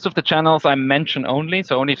 Most of the channels I mention only.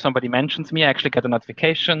 So only if somebody mentions me, I actually get a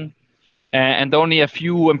notification. And only a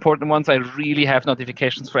few important ones, I really have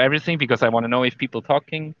notifications for everything, because I want to know if people are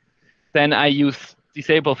talking. Then I use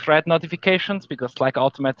disable thread notifications, because Slack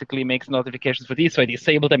automatically makes notifications for these, so I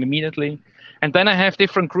disable them immediately. And then I have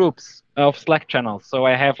different groups of Slack channels. So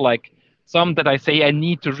I have some that I say I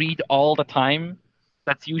need to read all the time.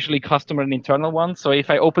 That's usually customer and internal ones. So if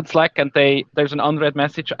I open Slack and there's an unread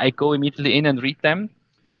message, I go immediately in and read them.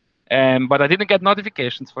 But I didn't get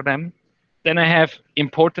notifications for them. Then I have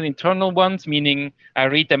important internal ones, meaning I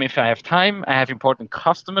read them if I have time. I have important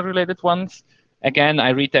customer-related ones. Again, I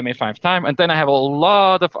read them if I have time. And then I have a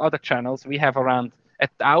lot of other channels. We have around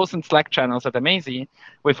 1,000 Slack channels at Amazy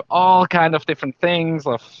with all kind of different things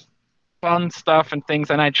of fun stuff and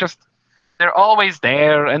things, and they're always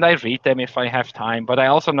there, and I read them if I have time. But I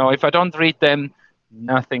also know if I don't read them,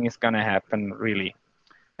 nothing is gonna happen really.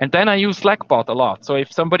 And then I use Slackbot a lot. So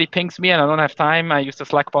if somebody pings me and I don't have time, I use the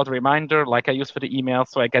Slackbot reminder like I use for the email,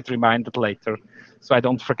 so I get reminded later, so I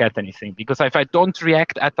don't forget anything. Because if I don't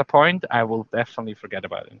react at the point, I will definitely forget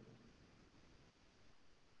about it.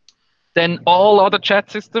 Then all other chat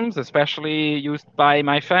systems, especially used by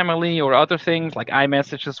my family or other things like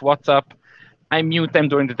iMessages, WhatsApp, I mute them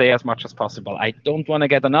during the day as much as possible. I don't want to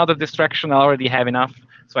get another distraction. I already have enough,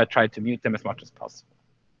 so I try to mute them as much as possible.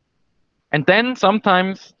 And then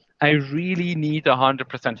sometimes I really need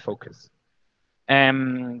 100% focus.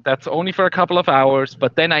 That's only for a couple of hours,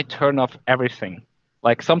 but then I turn off everything.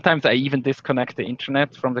 Like sometimes I even disconnect the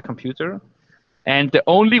internet from the computer. And the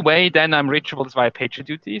only way then I'm reachable is via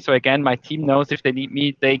PagerDuty. So again, my team knows if they need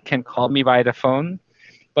me, they can call me via the phone.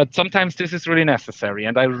 But sometimes this is really necessary,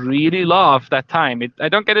 and I really love that time. I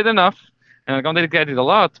don't get it enough, and I don't get it a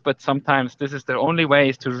lot, but sometimes this is the only way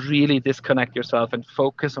is to really disconnect yourself and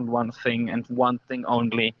focus on one thing and one thing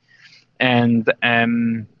only. And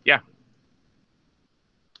yeah.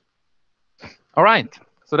 All right,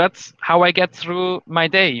 so that's how I get through my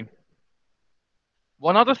day.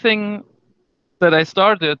 One other thing that I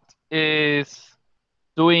started is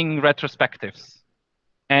doing retrospectives.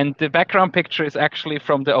 And the background picture is actually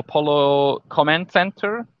from the Apollo Command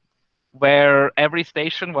Center, where every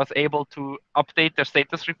station was able to update their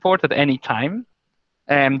status report at any time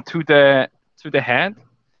to the head.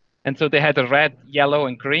 And so they had a red, yellow,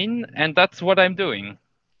 and green, and that's what I'm doing.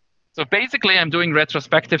 So basically, I'm doing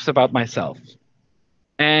retrospectives about myself.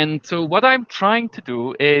 And so what I'm trying to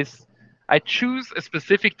do is I choose a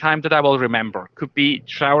specific time that I will remember. Could be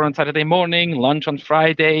shower on Saturday morning, lunch on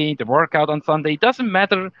Friday, the workout on Sunday. It doesn't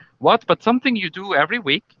matter what, but something you do every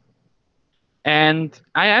week. And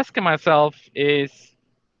I ask myself is,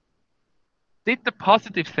 did the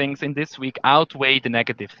positive things in this week outweigh the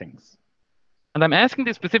negative things? And I'm asking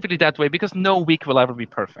this specifically that way because no week will ever be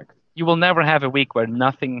perfect. You will never have a week where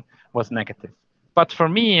nothing was negative. But for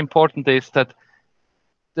me, important is that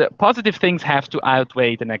the positive things have to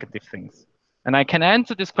outweigh the negative things. And I can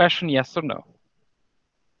answer this question yes or no.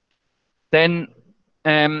 Then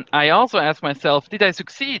I also ask myself, did I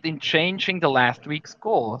succeed in changing the last week's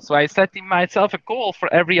goal? So I set myself a goal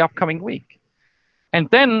for every upcoming week. And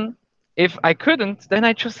then if I couldn't, then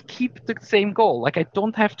I just keep the same goal. Like I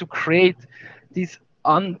don't have to create these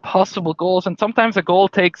impossible goals. And sometimes a goal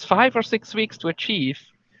takes 5 or 6 weeks to achieve.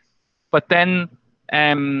 But then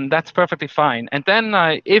that's perfectly fine. And then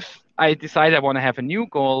if I decide I want to have a new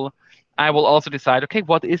goal, I will also decide, okay,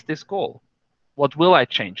 what is this goal? What will I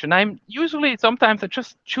change? And I'm sometimes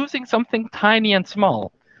just choosing something tiny and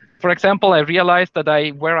small. For example, I realized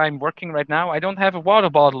that where I'm working right now, I don't have a water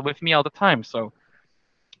bottle with me all the time. So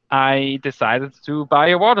I decided to buy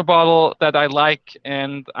a water bottle that I like,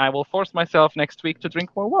 and I will force myself next week to drink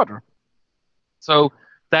more water. So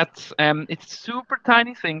that's it's super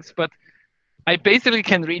tiny things, but I basically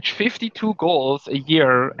can reach 52 goals a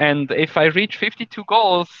year. And if I reach 52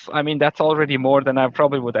 goals, I mean, that's already more than I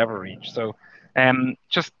probably would ever reach. So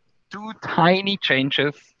just do tiny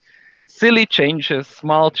changes, silly changes,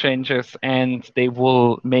 small changes, and they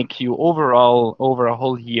will make you overall, over a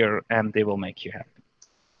whole year, and they will make you happy.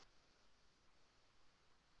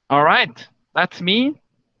 All right, that's me,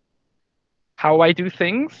 how I do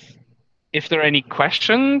things. If there are any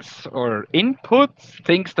questions or inputs,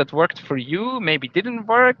 things that worked for you, maybe didn't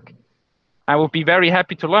work, I would be very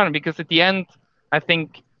happy to learn, because at the end, I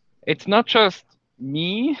think it's not just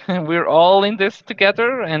me. We're all in this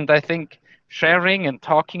together. And I think sharing and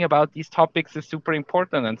talking about these topics is super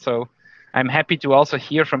important. And so I'm happy to also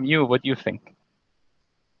hear from you what you think.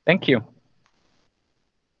 Thank you.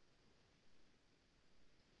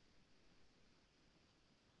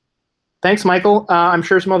 Thanks, Michael. I'm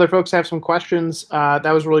sure some other folks have some questions.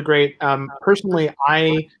 That was really great. Personally,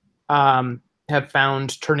 I have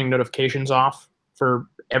found turning notifications off for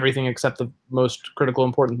everything except the most critical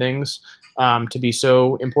important things to be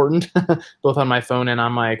so important, both on my phone and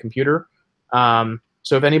on my computer.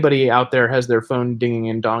 So if anybody out there has their phone dinging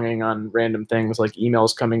and donging on random things like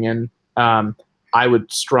emails coming in, I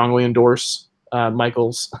would strongly endorse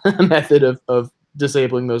Michael's method of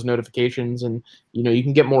disabling those notifications, and you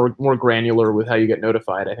can get more granular with how you get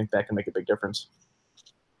notified. I think that can make a big difference.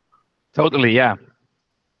 Totally, yeah.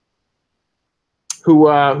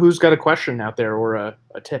 Who's got a question out there or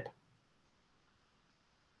a tip?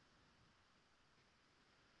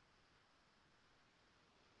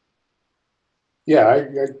 Yeah,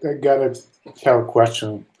 I gotta have a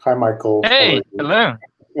question. Hi, Michael. How are Hey, you? hello.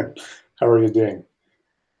 How are you doing?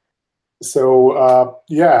 So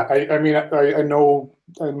yeah, I mean I know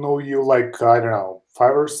you like I don't know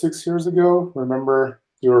 5 or 6 years ago. Remember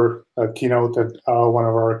your keynote at one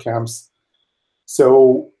of our camps.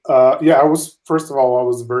 So yeah, I was first of all I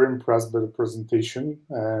was very impressed by the presentation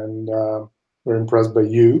and very impressed by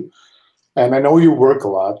you. And I know you work a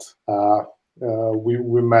lot.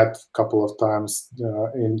 We met a couple of times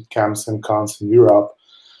in camps and cons in Europe.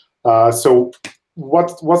 So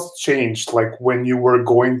what's changed, like when you were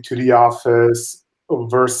going to the office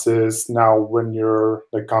versus now when you're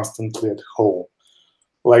like constantly at home?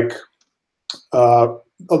 Like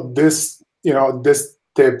this, this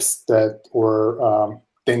tips that or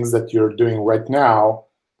things that you're doing right now,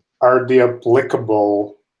 are they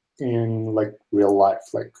applicable in like real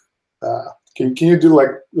life? Like, can you do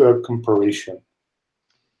like a comparison?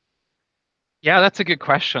 Yeah, that's a good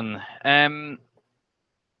question.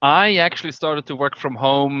 I actually started to work from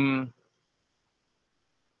home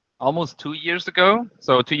almost 2 years ago.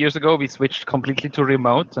 So 2 years ago, we switched completely to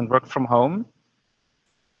remote and worked from home.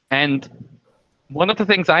 And one of the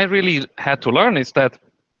things I really had to learn is that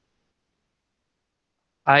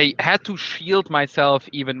I had to shield myself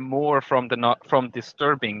even more from from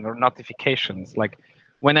disturbing or notifications. Like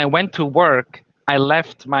when I went to work, I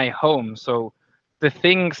left my home. So the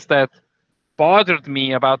things that bothered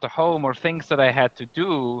me about the home or things that I had to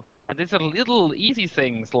do, and these are little easy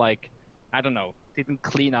things like, I don't know, didn't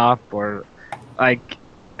clean up, or like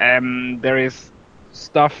there is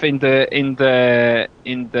stuff or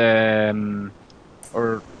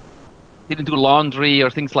didn't do laundry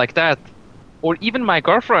or things like that. Or even my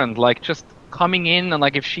girlfriend, like just coming in and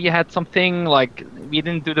like if she had something like we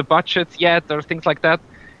didn't do the budgets yet or things like that,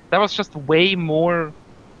 that was just way more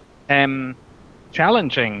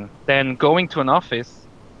challenging than going to an office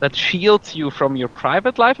that shields you from your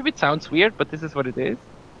private life. If it sounds weird, but this is what it is.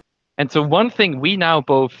 And so one thing we now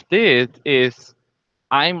both did is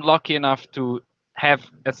I'm lucky enough to have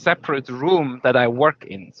a separate room that I work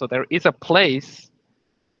in. So there is a place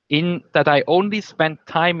in that I only spend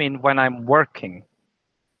time in when I'm working.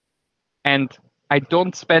 And I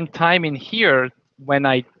don't spend time in here when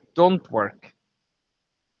I don't work.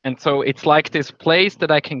 And so it's like this place that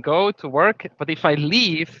I can go to work, but if I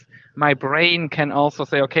leave, my brain can also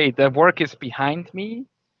say, okay, the work is behind me.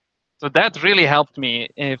 So that really helped me.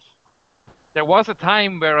 If there was a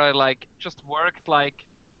time where I like just worked like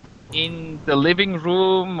in the living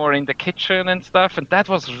room or in the kitchen and stuff, and that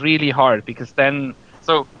was really hard because then,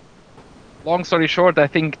 so long story short, I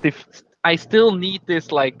think I still need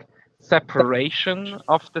this like separation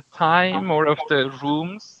of the time or of the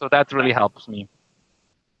rooms. So that really helps me.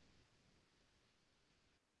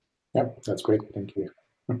 Yeah, that's great. Thank you.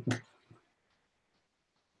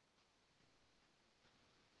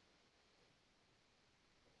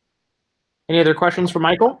 Any other questions for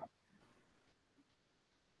Michael?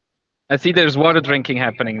 I see there's water drinking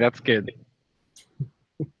happening. That's good.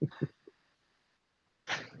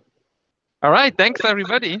 All right. Thanks,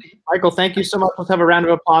 everybody. Michael, thank you so much. Let's have a round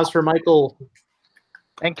of applause for Michael.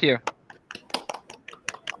 Thank you.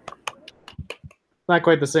 Not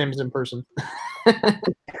quite the same as in person.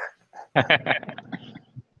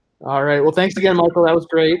 All right. Well, thanks again, Michael. That was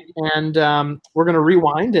great. And we're going to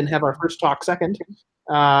rewind and have our first talk second.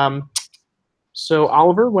 So,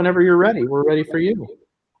 Oliver, whenever you're ready, we're ready for you.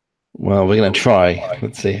 Well, we're going to try.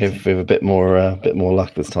 Let's see if we have a bit more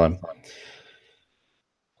luck this time.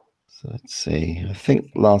 So let's see. I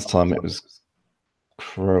think last time it was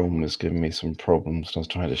Chrome was giving me some problems. I was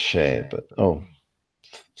trying to share, but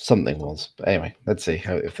something was. But anyway, let's see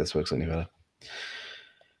if this works any better.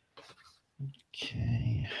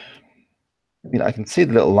 Okay. I mean, I can see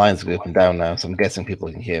the little lines go up and down now, so I'm guessing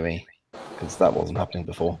people can hear me because that wasn't happening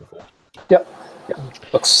before. Yep.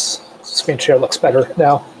 Screen share looks better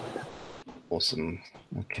now. Awesome.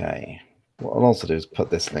 Okay. What I'll also do is put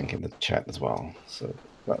this link in the chat as well. So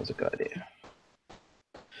that was a good idea.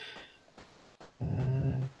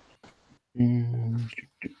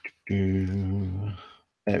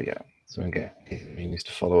 There we go. So we get who needs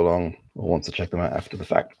to follow along or wants to check them out after the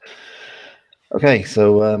fact. Okay,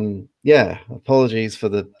 so yeah, apologies for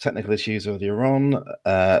the technical issues earlier on.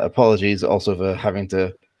 Apologies also for having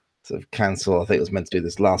to sort of cancel. I think I was meant to do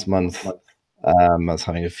this last month. I was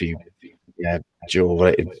having a few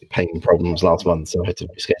dual-related pain problems last month, so I had to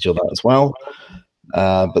reschedule that as well.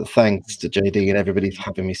 But thanks to JD and everybody for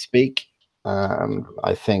having me speak.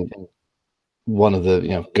 I think one of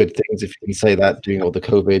the good things, if you can say that, during all the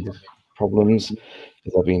COVID problems,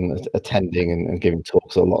 is I've been attending and giving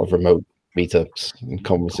talks at a lot of remote meetups and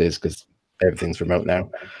conferences because everything's remote now,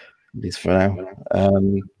 at least for now.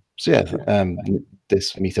 So yeah,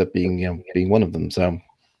 this meetup being one of them. So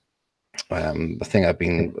I think I've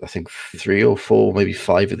been 3 or 4, maybe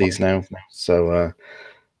 5 of these now. So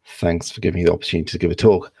thanks for giving me the opportunity to give a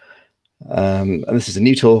talk. And this is a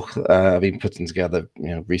new talk I've been putting together,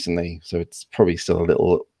 recently. So it's probably still a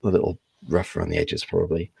little rough around the edges,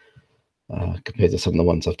 probably compared to some of the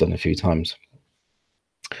ones I've done a few times.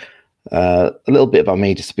 A little bit about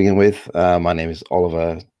me just to begin with. My name is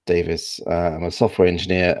Oliver Davis. I'm a software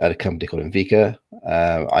engineer at a company called Invika.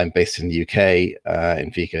 I'm based in the UK.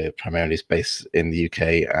 Invika primarily is based in the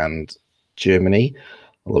UK and Germany,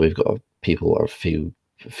 although we've got people or a few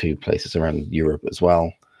places around Europe as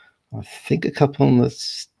well. I think a couple in the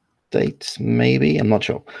States, maybe. I'm not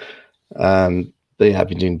sure. But yeah, I've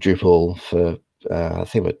been doing Drupal for I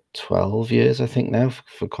think about 12 years, I think now,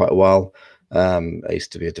 for quite a while. I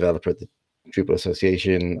used to be a developer at the Drupal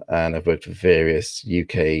Association, and I've worked for various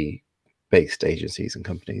UK-based agencies and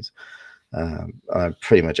companies. I'm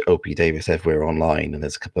pretty much OP Davis everywhere online, and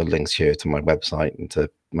there's a couple of links here to my website and to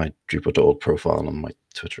my Drupal.org profile on my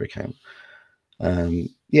Twitter account.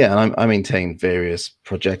 Yeah, and I maintain various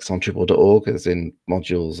projects on Drupal.org, as in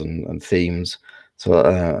modules and themes, so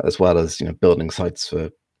as well as building sites for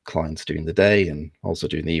clients during the day and also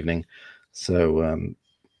during the evening. So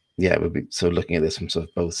yeah, we'll be looking at this from sort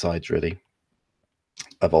of both sides, really.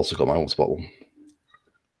 I've also got my own spot.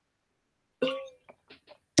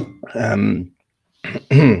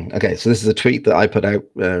 Okay, so this is a tweet that I put out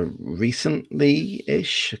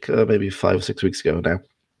recently-ish, maybe 5 or 6 weeks ago now.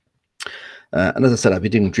 And as I said, I've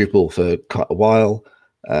been doing Drupal for quite a while.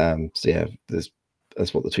 So yeah, that's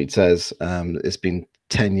what the tweet says. It's been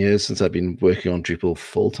 10 years since I've been working on Drupal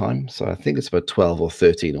full-time. So I think it's about 12 or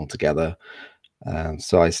 13 altogether.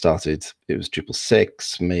 So I started, it was Drupal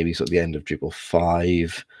 6, maybe sort of the end of Drupal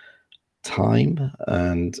 5 time.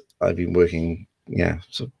 And I've been working,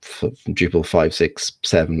 so from Drupal 5, 6,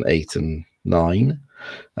 7, 8, and 9.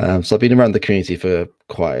 So I've been around the community for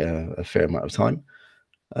quite a fair amount of time.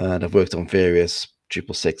 And I've worked on various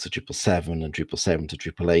Drupal 6 to Drupal 7 and Drupal 7 to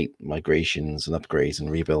Drupal 8 migrations and upgrades and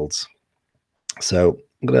rebuilds. So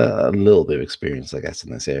I've got a little bit of experience, I guess,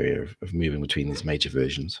 in this area of moving between these major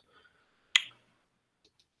versions.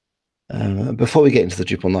 Before we get into the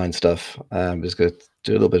Drupal 9 stuff, I'm just going to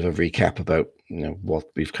do a little bit of a recap about what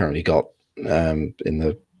we've currently got in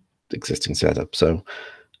the existing setup. So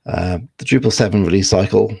the Drupal 7 release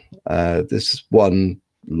cycle, this is one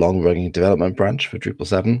long-running development branch for Drupal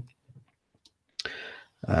 7.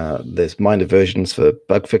 There's minor versions for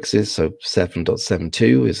bug fixes. So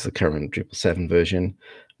 7.72 is the current Drupal 7 version.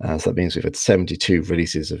 So that means we've had 72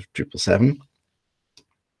 releases of Drupal 7.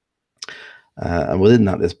 And within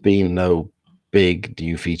that, there's been no big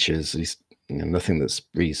new features, at least nothing that's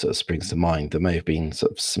really sort of springs to mind. There may have been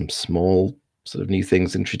sort of some small sort of new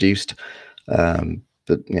things introduced,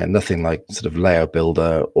 but nothing like sort of layout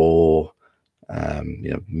builder or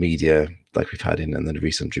media like we've had in the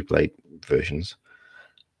recent Drupal 8 versions.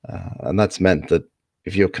 And that's meant that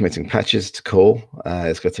if you're committing patches to core,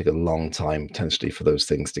 it's going to take a long time potentially for those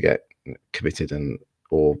things to get committed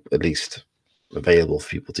or at least available for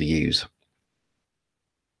people to use.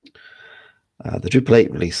 The Drupal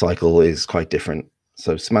 8 release cycle is quite different.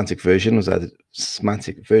 So semantic versioning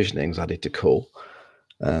was added to core.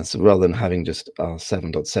 So rather than having just our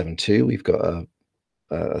 7.72, we've got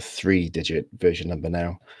a 3-digit version number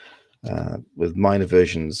now, with minor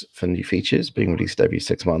versions for new features being released every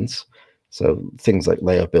 6 months. So things like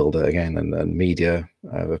layout builder again and media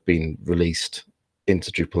have been released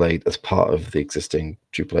into Drupal 8 as part of the existing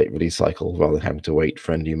Drupal 8 release cycle, rather than having to wait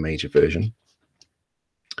for a new major version.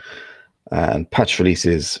 And patch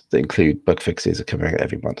releases that include bug fixes are coming out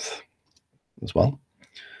every month as well.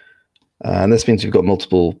 And this means we've got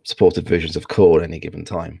multiple supported versions of core at any given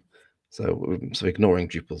time. So ignoring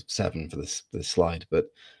Drupal 7 for this slide, but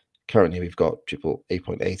currently we've got Drupal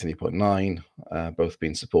 8.8 and 8.9 both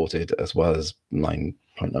being supported, as well as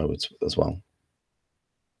 9.0 as well.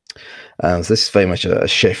 So this is very much a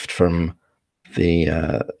shift from the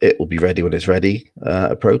it will be ready when it's ready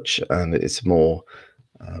approach, and it's more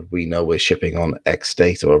we know we're shipping on X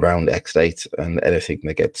date or around X date, and anything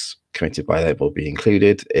that gets committed by that will be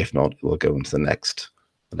included. If not, it will go into the next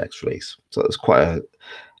release. So it's quite a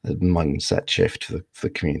mindset shift for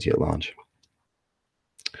the community at large.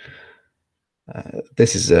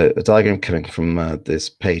 This is a diagram coming from this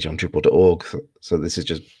page on Drupal.org. So this is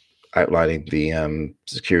just outlining the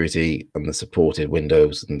security and the supported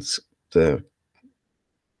windows and the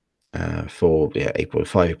for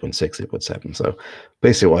 8.5, 8.6, 8.7. So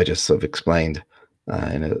basically what I just sort of explained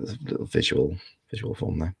in a little visual visual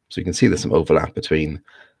form there. So you can see there's some overlap between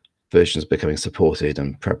versions becoming supported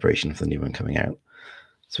and preparation for the new one coming out.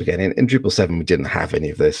 So again, in Drupal 7, we didn't have any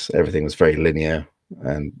of this. Everything was very linear,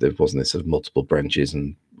 and there wasn't this sort of multiple branches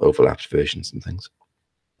and overlapped versions and things.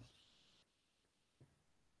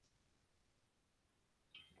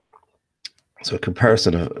 So a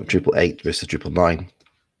comparison of Drupal 8 versus Drupal 9.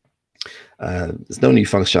 There's no new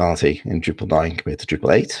functionality in Drupal 9 compared to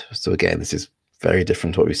Drupal 8. So again, this is very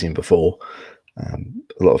different to what we've seen before.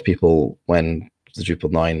 A lot of people, when the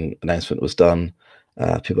Drupal 9 announcement was done,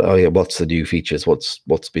 people, oh yeah, what's the new features?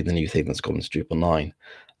 What's been the new thing that's gone into Drupal 9?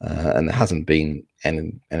 And there hasn't been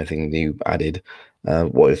anything new added.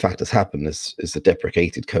 What in fact has happened is the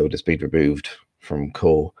deprecated code has been removed from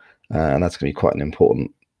core, and that's going to be quite an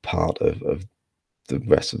important part of the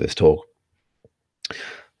rest of this talk.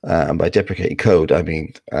 And by deprecated code, I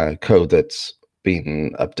mean code that's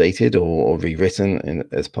been updated or rewritten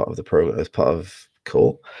as part of the as part of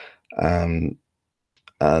core, and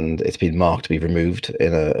it's been marked to be removed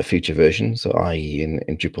in a future version. So, i.e.,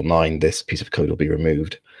 in Drupal 9, this piece of code will be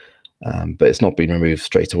removed, but it's not been removed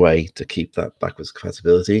straight away to keep that backwards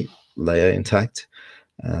compatibility layer intact.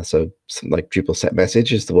 So, something like Drupal set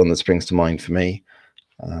message is the one that springs to mind for me.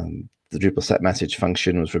 The Drupal set message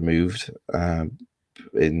function was removed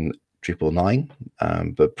in Drupal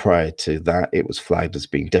 9, but prior to that, it was flagged as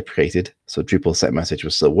being deprecated. So Drupal set message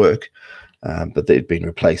would still work, but they'd been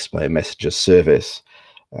replaced by a messenger service.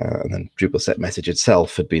 And then Drupal set message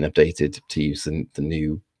itself had been updated to use the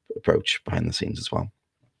new approach behind the scenes as well.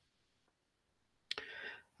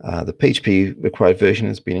 The PHP required version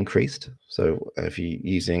has been increased. So if you're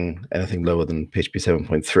using anything lower than PHP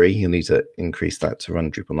 7.3, you'll need to increase that to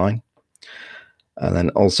run Drupal 9. And then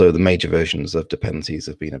also the major versions of dependencies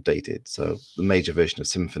have been updated. So the major version of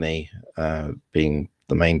Symfony, being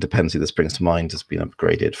the main dependency that springs to mind, has been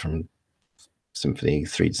upgraded from Symfony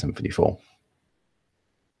 3 to Symfony 4.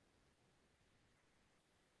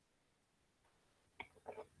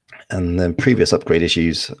 And then previous upgrade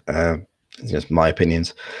issues, just my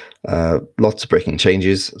opinions, lots of breaking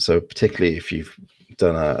changes. So particularly if you've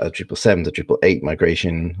done a Drupal 7 to Drupal 8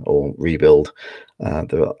 migration or rebuild,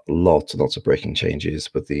 there are lots and lots of breaking changes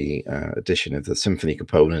with the addition of the Symfony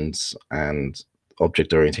components and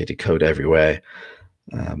object-oriented code everywhere.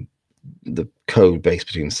 The code base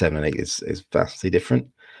between 7 and 8 is vastly different.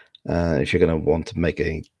 If you're going to want to make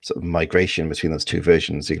a sort of migration between those two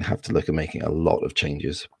versions, you're going to have to look at making a lot of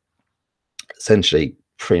changes. Essentially,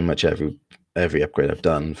 pretty much every upgrade I've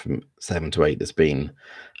done from 7 to 8 has been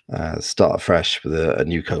start fresh with a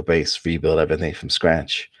new code base, rebuild everything from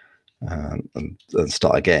scratch, and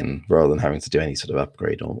start again rather than having to do any sort of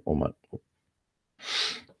upgrade or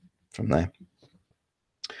from there.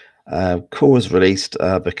 Core was released,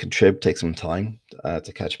 but Contrib takes some time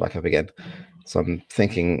to catch back up again. So I'm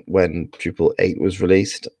thinking when Drupal 8 was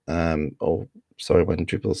released, when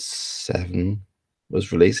Drupal 7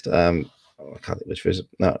 was released, I can't think which version.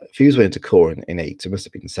 No, Views went into Core in 8, so it must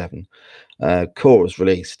have been 7. Core was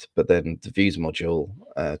released, but then the Views module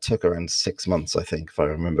took around 6 months, I think, if I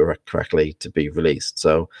remember correctly, to be released.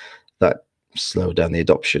 So that slowed down the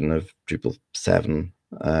adoption of Drupal 7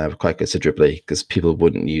 quite considerably, because people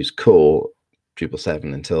wouldn't use Core Drupal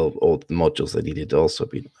 7 until all the modules they needed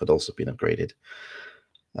had also been upgraded.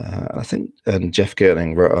 I think Jeff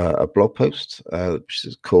Gerling wrote a blog post which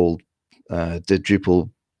is called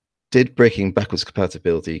Did breaking backwards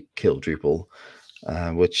compatibility kill Drupal?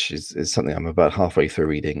 Which is something I'm about halfway through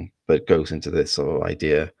reading, but goes into this sort of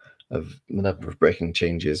idea of the number of breaking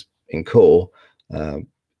changes in Core.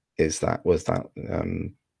 Was that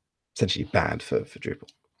essentially bad for Drupal?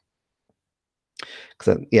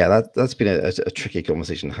 Because that's been a tricky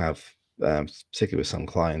conversation to have, particularly with some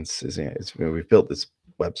clients. We've built this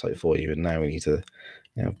website for you, and now we need to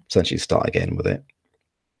essentially start again with it.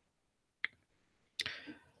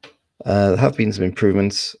 There have been some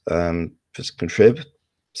improvements for Contrib.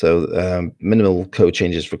 So minimal code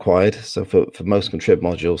changes required. So for most Contrib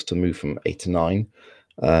modules to move from 8 to 9,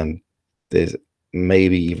 there's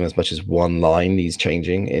maybe even as much as one line needs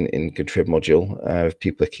changing in Contrib module if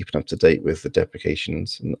people are keeping up to date with the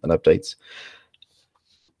deprecations and updates.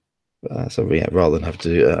 Rather than have to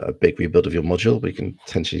do a big rebuild of your module, we can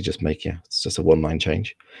potentially just make it's just a one-line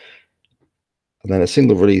change. And then a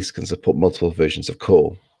single release can support multiple versions of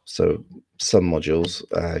Core. So some modules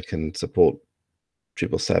can support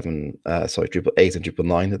Drupal 8 and Drupal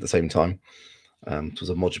 9 at the same time. So as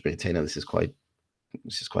a module maintainer, this is quite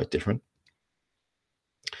different.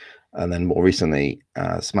 And then more recently,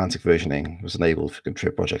 semantic versioning was enabled for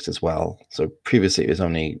Contrib projects as well. So previously it was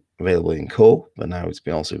only available in Core, but now it's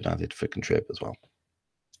been also been added for Contrib as well.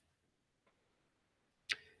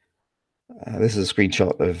 This is a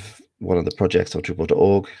screenshot of one of the projects on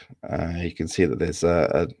Drupal.org. You can see that there's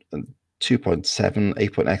a 2.7,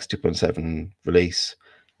 8.x 2.7 release.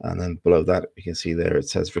 And then below that, you can see there it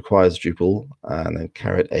says requires Drupal and then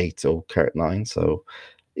caret 8 or caret 9. So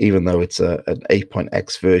even though it's an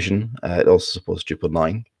 8.x version, it also supports Drupal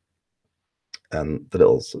 9. And the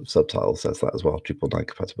little subtitle says that as well, Drupal 9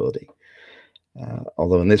 compatibility.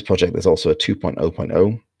 Although in this project, there's also a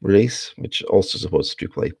 2.0.0 release, which also supports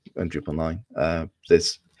Drupal 8 and Drupal 9.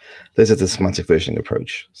 This is the semantic versioning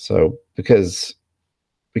approach. So because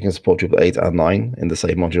we can support Drupal 8 and 9 in the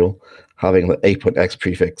same module, having the 8.x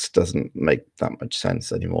prefix doesn't make that much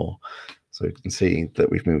sense anymore. So you can see that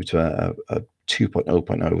we've moved to a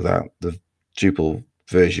 2.0.0 without the Drupal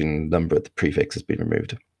version number at the prefix has been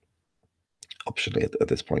removed, optionally at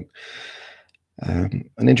this point. And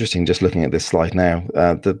interesting, just looking at this slide now,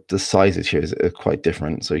 the sizes here are quite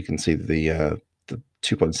different. So you can see the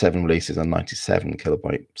 2.7 release is a 97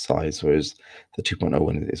 kilobyte size, whereas the 2.0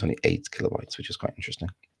 one is only 8 kilobytes, which is quite interesting.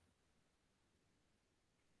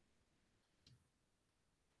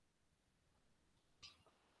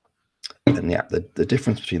 And yeah, the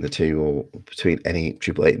difference between the two, or between any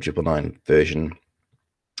Drupal 8 and Drupal 9 version,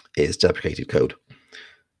 is deprecated code.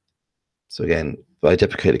 So again, by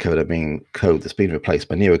deprecated code, I mean code that's been replaced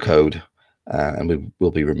by newer code and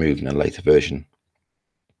will be removed in a later version.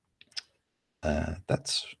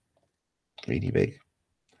 That's really big.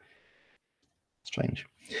 Strange.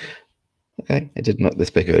 Okay, I did note this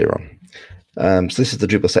big earlier on. So this is the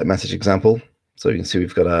Drupal set message example. So you can see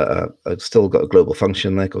we've got still got a global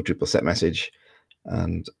function there called Drupal set message,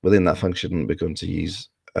 and within that function we're going to use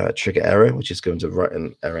trigger error, which is going to write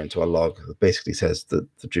an error into our log that basically says that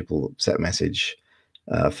the Drupal set message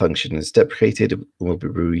function is deprecated and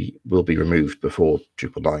will be removed before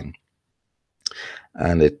Drupal 9.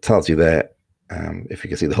 And it tells you there, if you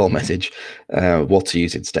can see the whole message, what to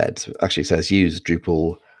use instead. So it actually says use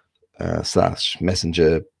Drupal /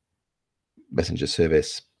 messenger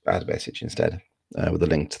service add message instead, with a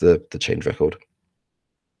link to the change record.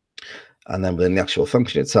 And then within the actual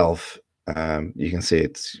function itself, you can see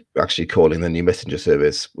it's actually calling the new messenger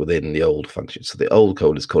service within the old function. So the old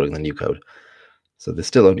code is calling the new code. So there's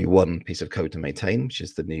still only one piece of code to maintain, which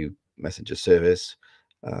is the new messenger service.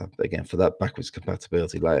 Again, for that backwards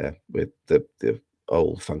compatibility layer with the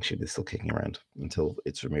old function is still kicking around until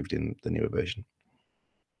it's removed in the newer version.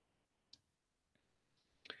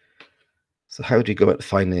 So how do you go about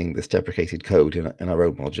finding this deprecated code in our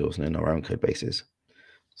own modules and in our own code bases?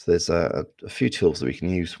 So there's a few tools that we can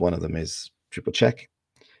use. One of them is Drupal Check,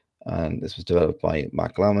 and this was developed by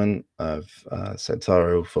Mark Laumann of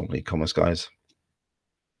Centauro, formerly Commerce Guys.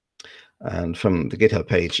 And from the GitHub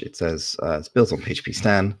page, it says it's built on PHP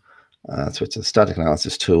Stan. So it's a static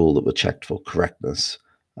analysis tool that will check for correctness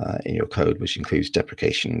in your code, which includes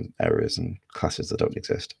deprecation errors and classes that don't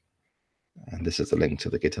exist. And this is the link to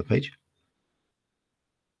the GitHub page.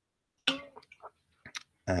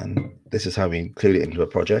 And this is how we include it into a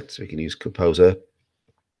project. So we can use Composer,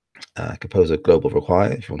 Composer Global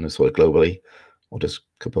Require if you want to install it globally, or just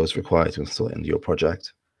Composer Require to install it into your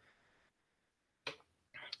project.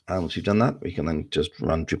 And once you've done that, we can then just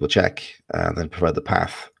run Drupal check and then provide the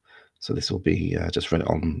path. So this will be just run it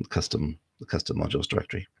on the custom modules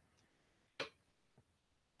directory.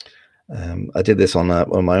 I did this on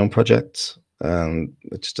my own project,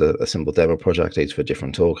 just a simple demo project, each for a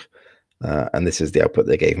different talk. And this is the output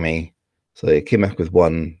they gave me. So it came back with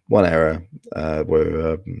one error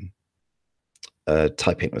where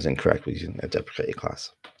type int was incorrect using a deprecated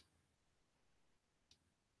class.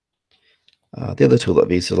 The other tool that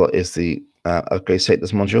I've used a lot is the upgrade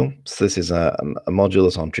status module. So this is a module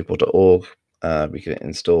that's on Drupal.org. We can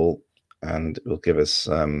install, and it will give us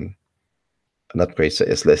an upgrade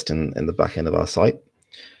status list in the back end of our site.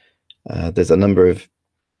 There's a number of,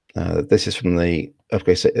 this is from the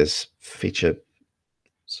upgrade status feature,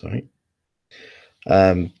 sorry.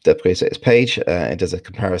 The upgrade status page, it does a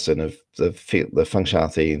comparison of the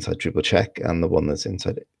functionality inside Drupal check and the one that's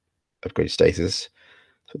inside upgrade status.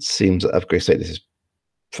 So it seems that upgrade status is,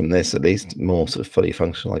 from this at least, more sort of fully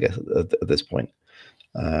functional, I guess, at this point.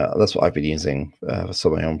 That's what I've been using for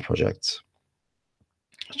some of my own projects,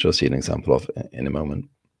 which you'll see an example of in a moment.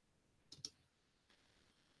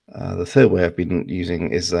 The third way I've been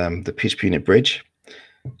using is the PHP unit bridge.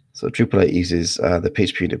 So Drupal 8 uses the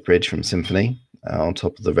PHP unit bridge from Symfony on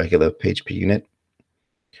top of the regular PHP unit.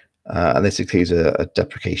 And this includes a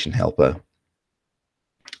deprecation helper.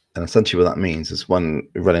 And essentially what that means is when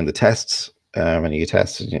you're running the tests, running your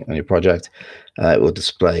tests on your project, it will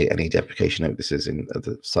display any deprecation notices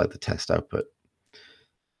inside the test output.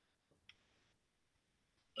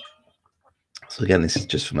 So again, this is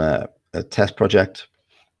just from a test project.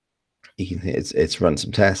 You can see it's run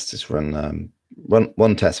some tests. It's run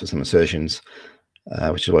one test for some assertions,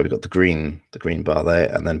 which is why we've got the green bar there,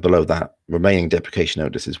 and then below that, remaining deprecation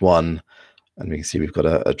notice is 1, and we can see we've got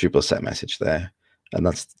a Drupal set message there, and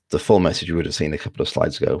that's the full message you would have seen a couple of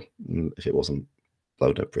slides ago if it wasn't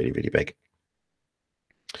loaded up really big.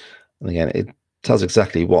 And again, it tells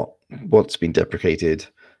exactly what's been deprecated,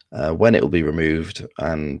 when it will be removed,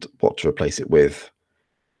 and what to replace it with,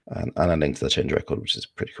 and a link to the change record, which is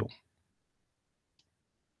pretty cool.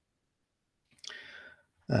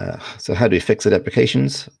 So how do we fix the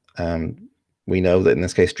deprecations? We know that in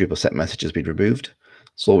this case, Drupal set message has been removed.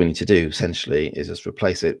 So all we need to do essentially is just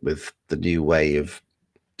replace it with the new way of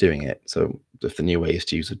doing it. So if the new way is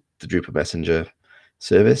to use the Drupal messenger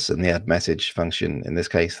service and the add message function in this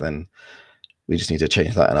case, then we just need to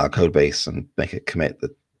change that in our code base and make a commit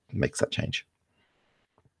that makes that change.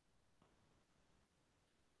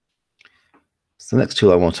 So the next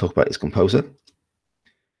tool I want to talk about is Composer.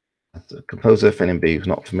 So Composer, for anybody who's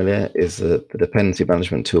not familiar, is the dependency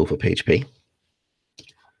management tool for PHP.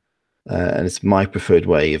 And it's my preferred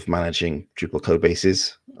way of managing Drupal code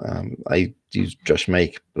bases. I used Drush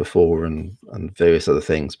Make before and various other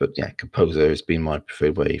things, but yeah, Composer has been my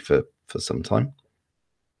preferred way for some time.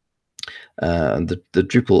 And the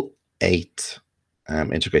Drupal 8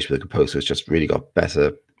 integration with the Composer has just really got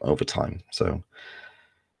better over time. So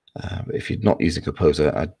if you're not using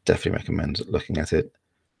Composer, I definitely recommend looking at it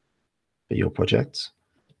for your projects.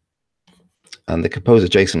 And the Composer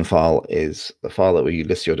JSON file is a file that where you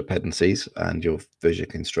list your dependencies and your version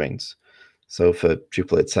constraints. So for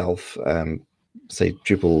Drupal itself, say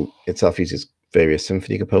Drupal itself uses various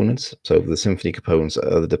Symfony components. So the Symfony components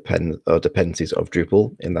are the dependencies of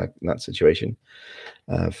Drupal in that situation.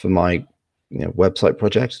 For my website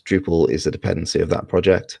project, Drupal is the dependency of that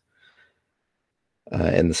project.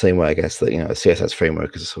 In the same way, I guess that a CSS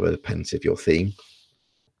framework is sort of a dependency of your theme.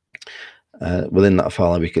 Within that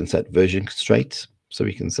file, we can set version constraints. So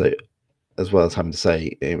we can say, as well as having to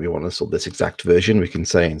say we want to install this exact version, we can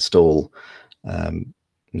say install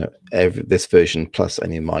this version plus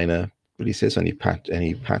any minor releases, any patch,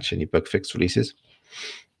 any bug fix releases.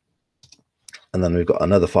 And then we've got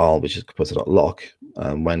another file which is composer.lock.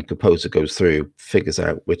 When Composer goes through, figures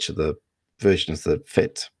out which of the versions that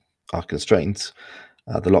fit our constraints,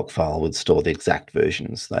 the lock file would store the exact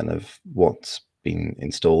versions then of what's been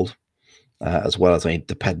installed, as well as any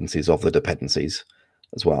dependencies of the dependencies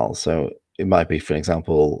as well. So it might be, for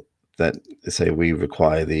example, that say we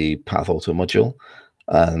require the path auto module,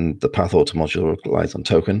 and the path auto module relies on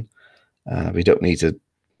token. We don't need to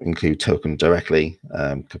include token directly.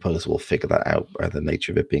 Composer will figure that out by the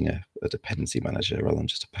nature of it being a dependency manager rather than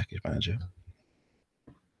just a package manager.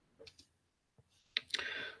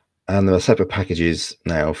 And there are separate packages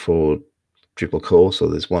now for Drupal core. So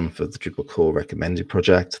there's one for the Drupal core recommended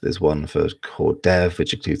project. There's one for core dev,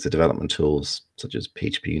 which includes the development tools such as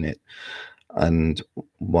PHP unit, and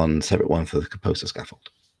one separate one for the Composer scaffold.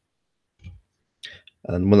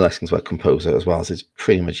 And one of the nice things about Composer as well is it's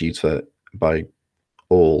pretty much used by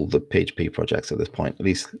all the PHP projects at this point, at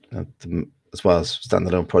least as well as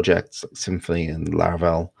standalone projects like Symfony and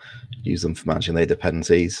Laravel use them for managing their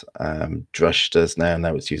dependencies. Drush does now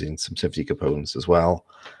it's using some Symfony components as well,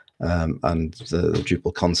 and the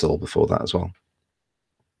Drupal console before that as well.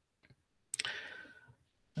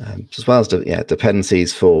 As well as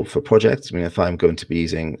dependencies for projects. I mean, if I'm going to be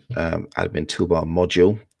using admin toolbar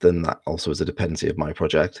module, then that also is a dependency of my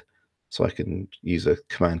project. So I can use a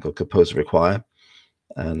command called composer require,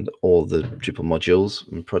 and all the Drupal modules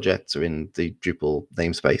and projects are in the Drupal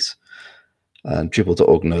namespace. And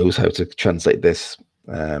Drupal.org knows how to translate this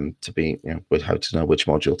to be, how to know which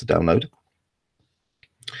module to download.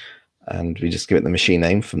 And we just give it the machine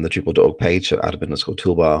name from the Drupal.org page,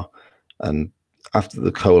 admin_toolbar, and after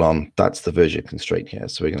the colon, that's the version constraint here.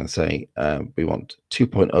 So we're going to say we want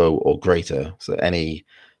 2.0 or greater. So any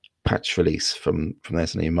patch release from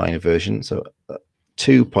this, any minor version. So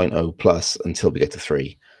 2.0 plus until we get to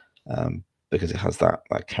 3, because it has that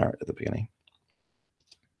caret at the beginning.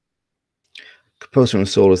 Composer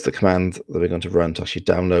install is the command that we're going to run to actually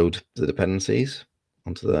download the dependencies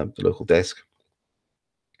onto the local disk.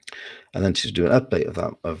 And then to do an update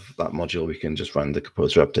of that module, we can just run the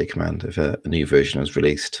composer update command if a new version is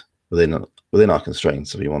released within our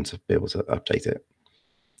constraints. So we want to be able to update it.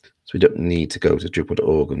 So we don't need to go to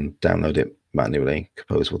Drupal.org and download it manually.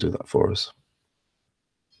 Composer will do that for us.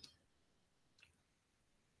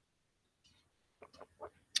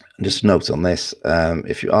 And just a note on this,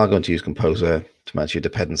 if you are going to use Composer to manage your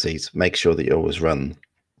dependencies, make sure that you always run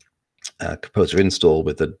Composer install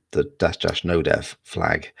with the -- no-dev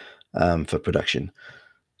flag for production.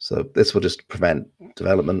 So this will just prevent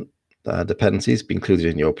development dependencies be included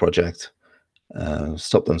in your project,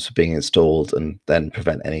 stop them from being installed, and then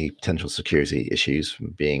prevent any potential security issues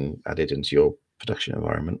from being added into your production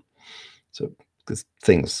environment. So because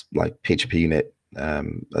things like PHP unit are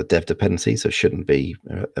dev dependency, so shouldn't be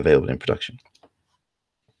available in production.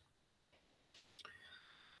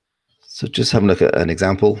 So just have a look at an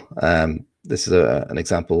example. This is an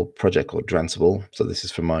example project called Dransible. So this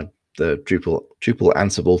is from the Drupal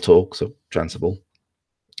Ansible talk, so Dransible.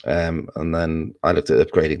 And then I looked at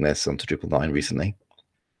upgrading this onto Drupal 9 recently.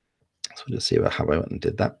 So we'll just see how I went and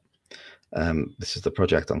did that. This is the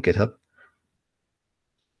project on GitHub.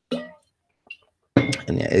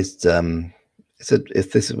 And yeah, this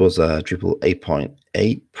was a Drupal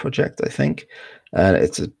 8.8 project, I think. And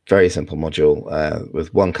it's a very simple module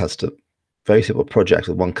with one custom, very simple project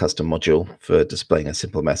with one custom module for displaying a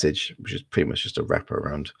simple message, which is pretty much just a wrapper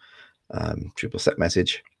around Drupal set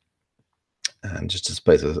message, and just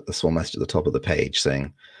displays a small message at the top of the page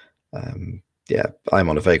saying, yeah, I'm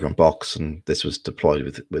on a Vagrant box, and this was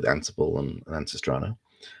deployed with Ansible and Ancestrano.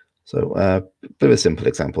 So a bit of a simple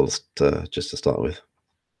example just to start with.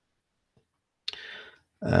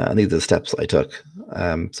 And these are the steps that I took.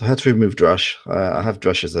 So I had to remove Drush. I have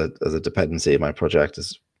Drush as a dependency in my project,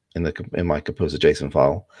 in my Composer JSON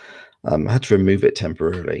file. I had to remove it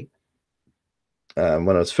temporarily. When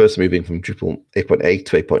I was first moving from Drupal 8.8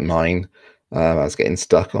 to 8.9, I was getting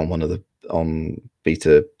stuck on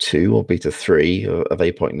beta 2 or beta 3 of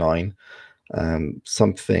 8.9.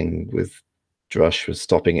 Something with Drush was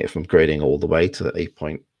stopping it from grading all the way to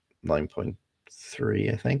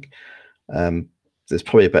 8.9.3, I think. There's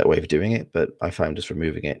probably a better way of doing it, but I found just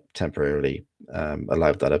removing it temporarily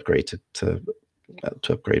allowed that upgrade to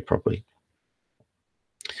upgrade properly.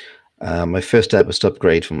 My first step was to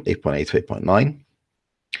upgrade from 8.8 to 8.9.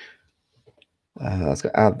 I was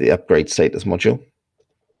going to add the upgrade status module.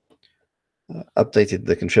 Updated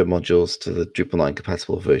the contrib modules to the Drupal 9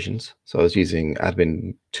 compatible versions. So I was using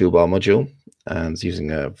admin toolbar module and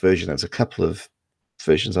using a version that's a couple of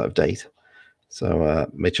versions out of date. So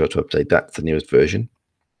made sure to update that to the newest version.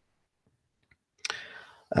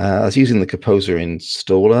 I was using the Composer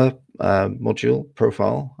installer module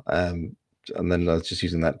profile, and then I was just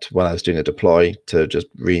using that when I was doing a deploy to just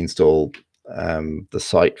reinstall the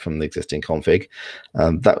site from the existing config.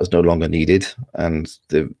 That was no longer needed, and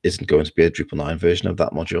there isn't going to be a Drupal 9 version of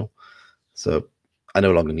that module. So I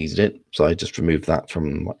no longer needed it, so I just removed that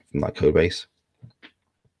from that code base.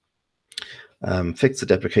 Fix the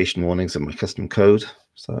deprecation warnings in my custom code.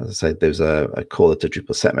 So as I said, there's a call to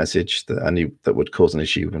Drupal set message that I knew that would cause an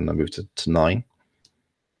issue when I moved to 9.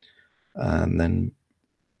 And then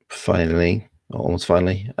finally, almost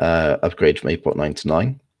finally, upgrade from 8.9 to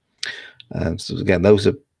 9. So again, those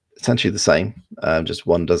are essentially the same, just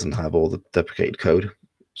one doesn't have all the deprecated code.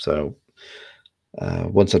 So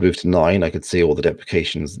once I moved to 9, I could see all the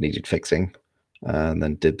deprecations needed fixing, and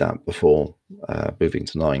then did that before moving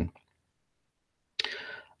to 9.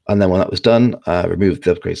 And then when that was done, removed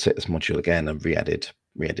the upgrade status module again and re-added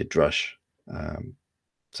Drush.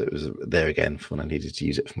 So it was there again for when I needed to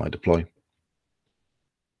use it for my deploy.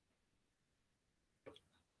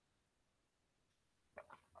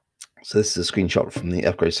 So this is a screenshot from the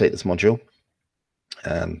upgrade status module.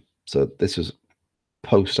 So this was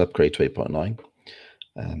post upgrade to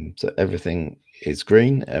 8.9. So everything is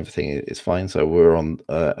green, everything is fine. So we're on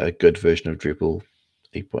a good version of Drupal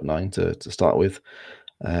 8.9 to start with.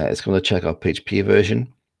 It's going to check our PHP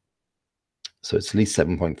version. So it's at least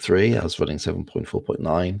 7.3. I was running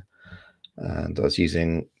 7.4.9. And I was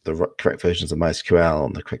using the correct versions of MySQL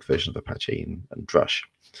and the correct version of Apache and Drush.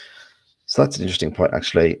 So that's an interesting point,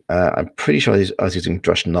 actually. I'm pretty sure I was using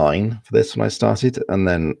Drush 9 for this when I started, and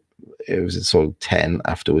then it was installed 10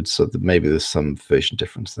 afterwards. So maybe there's some version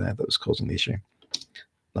difference there that was causing the issue.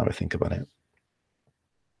 Now I think about it.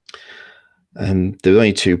 There were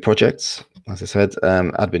only 2 projects, as I said,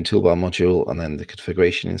 admin toolbar module and then the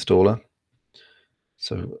configuration installer.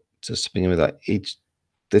 So just to begin with that,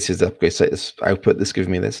 this is the upgrade status output. This gives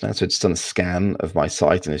me this now. So it's done a scan of my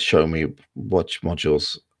site and it's showing me which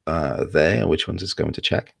modules are there and which ones it's going to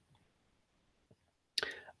check.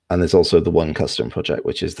 And there's also the one custom project,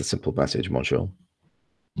 which is the simple message module.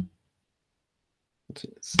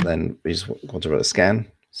 Then we just want to run a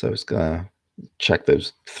scan. So it's going to check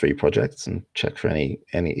those 3 projects and check for any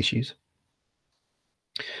issues.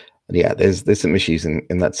 And yeah, there's some issues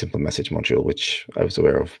in that simple message module, which I was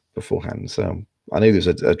aware of beforehand. So I knew there's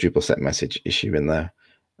a Drupal set message issue in there.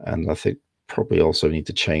 And I think probably also need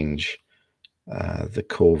to change the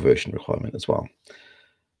core version requirement as well.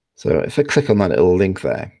 So if I click on that little link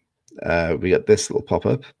there, we get this little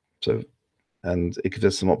pop-up. So, and it gives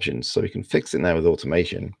us some options. So we can fix it now with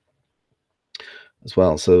automation as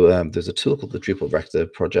well. So there's a tool called the Drupal Vector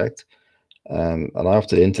project. And I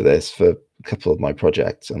opted into this for a couple of my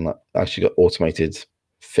projects, and I actually got automated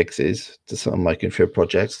fixes to some of my config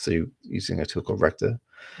projects so using a tool called Vector.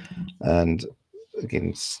 And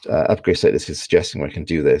again, upgrade status is suggesting where I can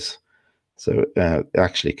do this. So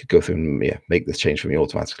actually could go through and make this change for me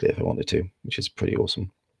automatically if I wanted to, which is pretty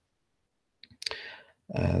awesome.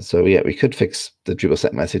 So yeah, we could fix the Drupal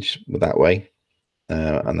set message that way.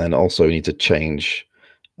 And then also we need to change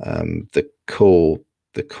the core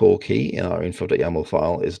key in our info.yaml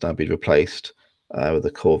file is now being replaced with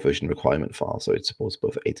the core version requirement file. So it supports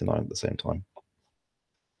both 8 and 9 at the same time.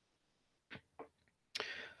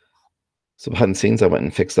 So behind the scenes, I went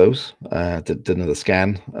and fixed those, did another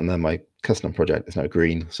scan, and then my custom project is now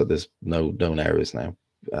green. So there's no known errors now.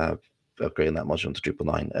 Upgrading that module to Drupal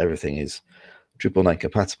 9. Everything is Drupal 9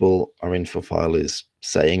 compatible. Our info file is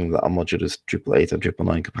saying that our module is Drupal 8 and Drupal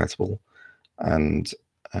 9 compatible. And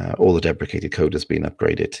all the deprecated code has been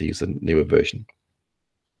upgraded to use a newer version.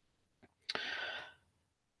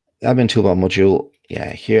 Admin toolbar module,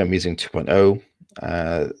 yeah, here I'm using 2.0.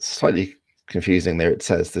 Slightly confusing there. It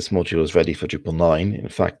says this module is ready for Drupal 9. In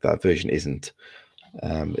fact, that version isn't.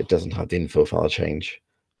 It doesn't have the info file change,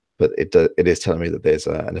 but it is telling me that there's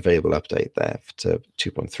an available update there to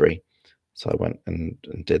 2.3. So I went and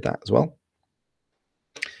did that as well.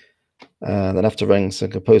 Then after running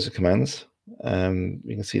some composer commands,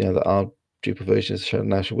 you can see now that our Drupal version is shown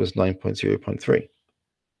now was 9.0.3.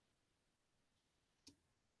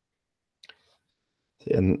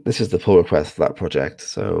 And this is the pull request for that project.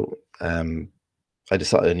 So I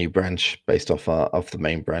decided a new branch based off the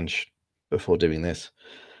main branch before doing this.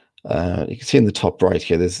 You can see in the top right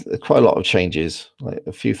here, there's quite a lot of changes, like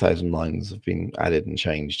a few thousand lines have been added and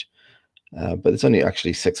changed. But there's only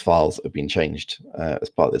actually 6 files that have been changed as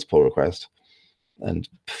part of this pull request. And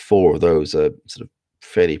 4 of those are sort of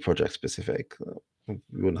fairly project specific. We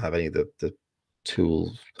wouldn't have any of the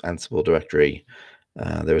tools, Ansible directory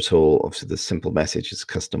there at all. Obviously, the simple message is a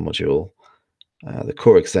custom module. The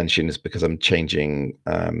core extension is because I'm changing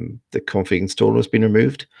the config installer has been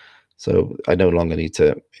removed. So I no longer need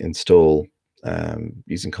to install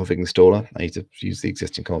using config installer. I need to use the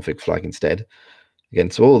existing config flag instead. Again,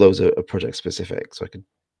 so all of those are project specific. So I could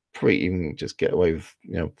probably even just get away with,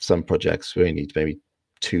 some projects where you need maybe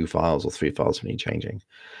 2 files or 3 files for me changing.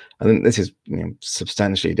 And then this is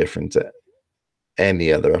substantially different to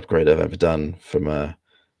any other upgrade I've ever done, from a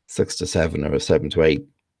 6 to 7 or a 7 to 8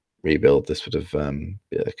 rebuild. This would have could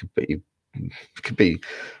be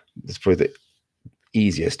it's probably the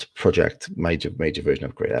easiest project major version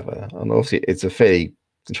upgrade ever. And obviously it's a fairly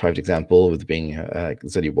contrived example with being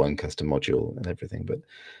there's only 1 custom module and everything, but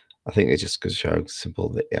I think it just goes to show how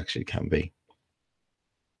simple it actually can be.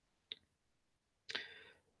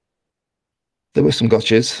 There were some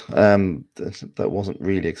gotchas that wasn't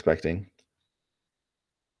really expecting.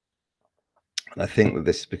 And I think that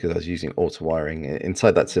this is because I was using auto wiring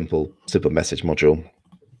inside that simple message module.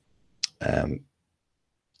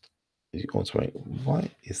 Auto wiring. Why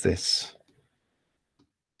is this?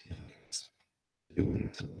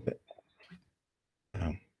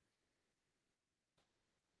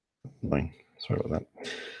 Sorry about that.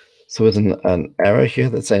 So there's an error here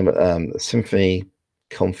that's saying that the Symfony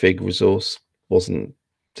config resource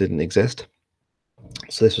didn't exist.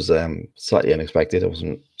 So this was slightly unexpected. I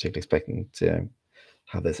wasn't particularly expecting to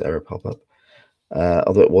have this error pop up,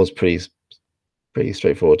 although it was pretty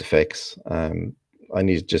straightforward to fix. I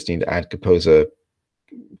just need to add composer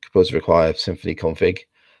require Symfony config,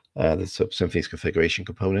 the Symfony's configuration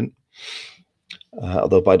component.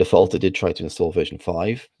 Although by default it did try to install version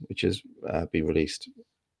 5, which has been released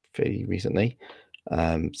fairly recently.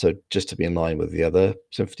 So just to be in line with the other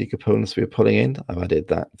Symfony components we were pulling in, I've added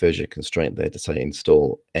that version constraint there to say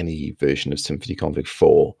install any version of Symfony config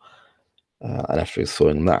 4. And after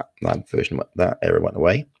installing that error went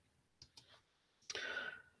away.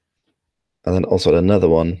 And then also another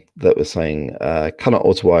one that was saying cannot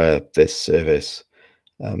auto-wire this service.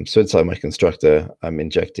 So inside my constructor, I'm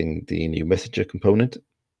injecting the new messenger component.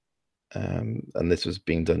 And this was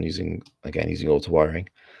being done using auto-wiring.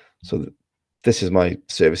 So this is my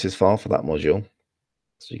services file for that module.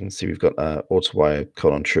 So you can see we've got auto-wire :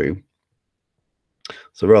 true.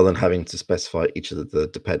 So rather than having to specify each of the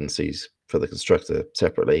dependencies for the constructor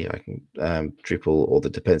separately, I can Drupal or the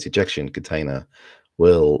dependency injection container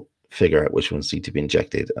will figure out which ones need to be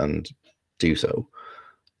injected and do so.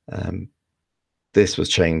 this was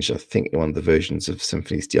changed, I think, in one of the versions of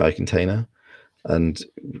Symfony's DI container, and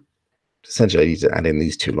essentially I need to add in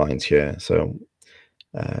these two lines here. So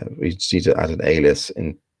we just need to add an alias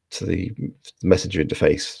into the messenger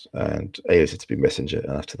interface, and alias it to be messenger,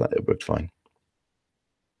 and after that it worked fine.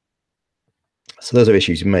 So those are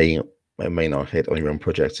issues you may or may not hit on your own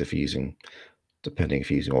projects if you're using, depending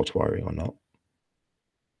if you're using auto wiring or not.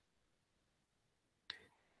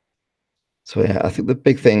 So yeah, I think the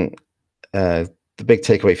big thing, the big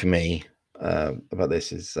takeaway for me about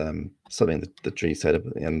this is something that Dree said,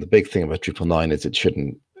 and the big thing about Drupal 9 is it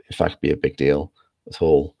shouldn't, in fact, be a big deal at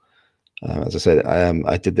all. As I said,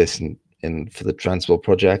 I did this for the Transworld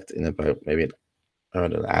project in about maybe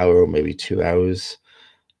around an hour or maybe 2 hours,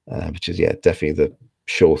 which is definitely the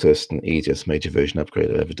shortest and easiest major version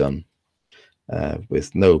upgrade I've ever done,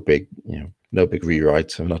 with no big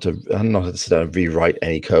rewrites. I'm not had to sit down and rewrite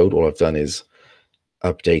any code. All I've done is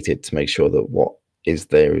update it to make sure that what is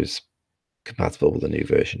there is compatible with the new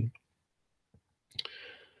version.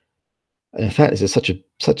 And in fact, it's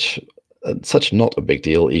such not a big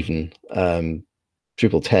deal. Even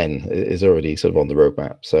Drupal 10 is already sort of on the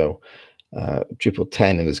roadmap. So Drupal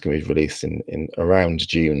 10 is going to be released in around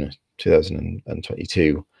June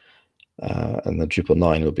 2022, and then Drupal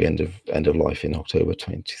 9 will be end of life in October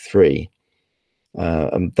 2023,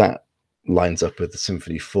 and that lines up with the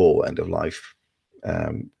Symfony 4 end of life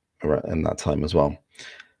around that time as well.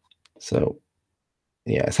 So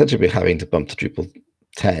yeah, essentially we're having to bump to Drupal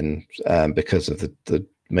 10 because of the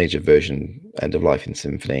major version end of life in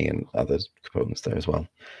Symfony and other components there as well.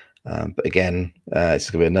 But again, it's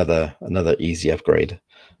going to be another easy upgrade.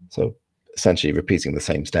 So essentially repeating the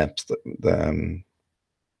same steps that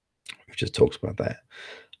we've just talked about there.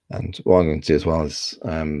 And what I'm going to do as well is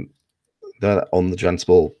they're on the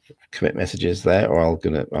Ansible commit messages there, or I'll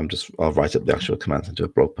write up the actual commands into a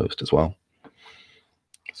blog post as well.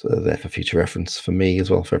 So they're there for future reference for me as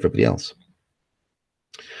well, for everybody else.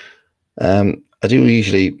 I do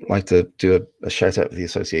usually like to do a shout out for the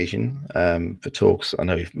association for talks. I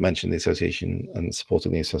know you've mentioned the association and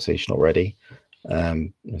supporting the association already.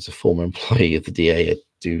 As a former employee of the DA, I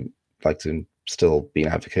do like to still be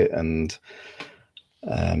an advocate and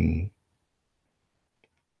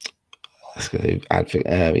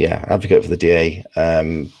advocate for the DA.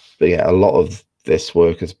 But yeah, a lot of this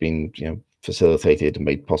work has been facilitated and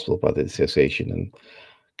made possible by the association and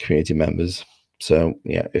community members. So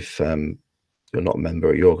yeah, if you're not a member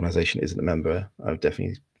or your organization isn't a member, I would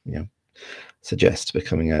definitely suggest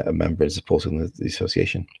becoming a member and supporting the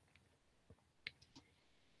association.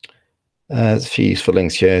 There's a few useful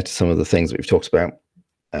links here to some of the things that we've talked about.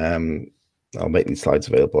 I'll make these slides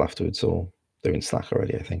available afterwards, or they're in Slack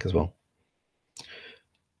already, I think, as well.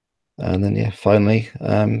 And then, yeah, finally,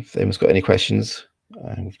 if anyone's got any questions,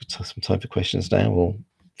 we've got some time for questions now. Well,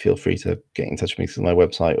 feel free to get in touch with me through my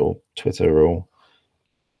website or Twitter, or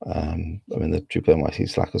I'm in the Drupal NYC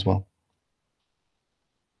Slack as well.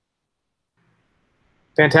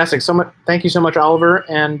 Fantastic. Thank you so much, Oliver.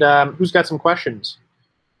 And who's got some questions?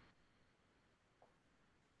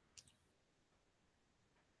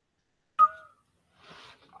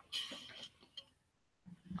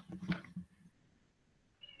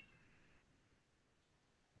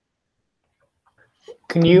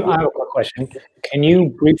 I have a quick question. Can you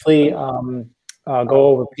briefly go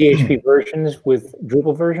over PHP versions with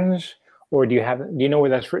Drupal versions, or do you know where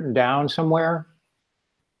that's written down somewhere?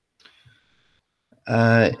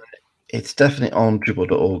 It's definitely on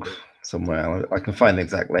Drupal.org somewhere. I can find the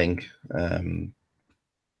exact link. Find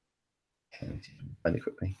it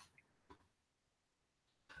quickly.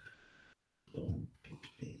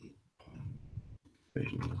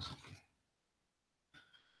 Versions.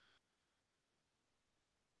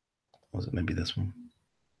 Was it maybe this one?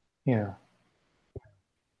 Yeah.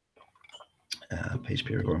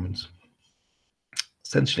 PHP requirements.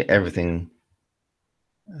 Essentially everything.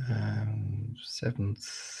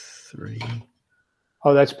 7.3.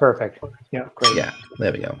 Oh, that's perfect. Yeah, great. Yeah,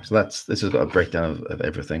 there we go. So this has got a breakdown of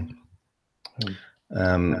everything.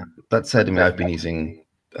 That said, I mean, I've been using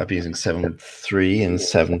 7.3 and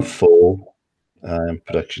 7.4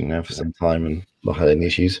 production now for some time and not had any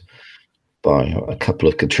issues. By a couple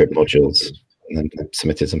of contrib modules, and then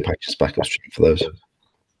submitted some packages back upstream for those.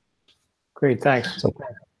 Great, thanks. So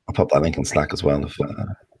I'll pop that link in Slack as well if you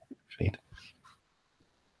need.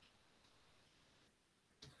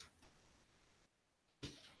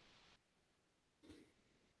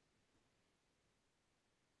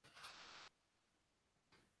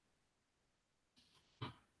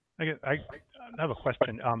 I have a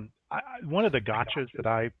question. One of the gotchas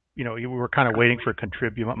that we were kind of waiting for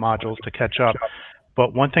contribute modules to catch up,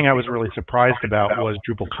 but one thing I was really surprised about was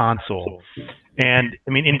Drupal console. And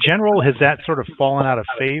I mean, in general, has that sort of fallen out of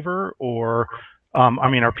favor, or I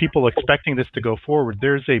mean, are people expecting this to go forward?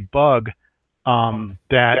 There's a bug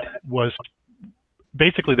that was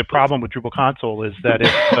basically the problem with Drupal console is that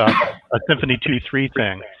it's a Symfony 2.3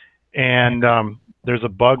 thing, and there's a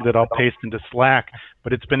bug that I'll paste into Slack,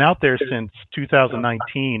 but it's been out there since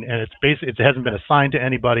 2019, and it's it hasn't been assigned to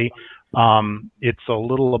anybody. It's a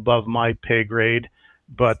little above my pay grade,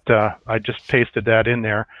 but I just pasted that in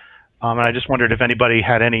there, and I just wondered if anybody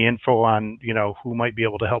had any info on, you know, who might be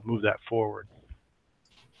able to help move that forward.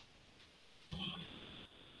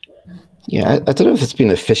 Yeah, I don't know if it's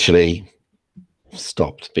been officially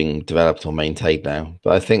stopped being developed or maintained now,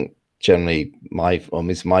 but I think generally my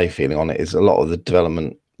feeling on it is a lot of the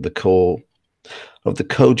development, the core of the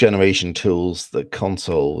code generation tools that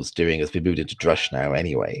console was doing has been moved into Drush now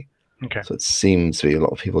anyway. Okay. So it seems to be a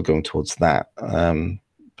lot of people going towards that. But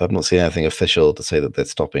I've not seen anything official to say that they're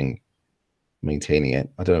stopping maintaining it.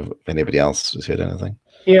 I don't know if anybody else has heard anything.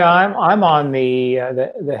 Yeah, I'm on the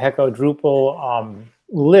Hecko Drupal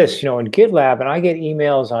list, you know, in GitLab, and I get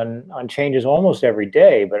emails on changes almost every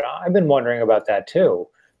day. But I've been wondering about that too,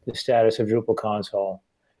 the status of Drupal console.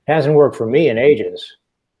 It hasn't worked for me in ages.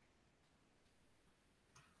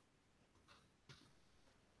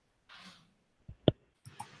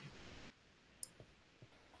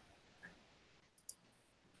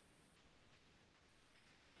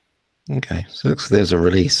 Okay, so it looks like there's a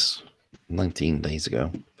release 19 days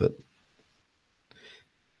ago, but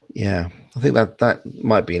yeah, I think that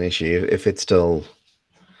might be an issue if it's still.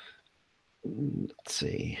 Let's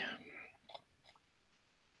see.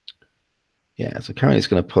 Yeah, so currently it's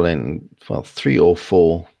going to pull in, well, 3 or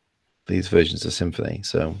 4 these versions of Symfony.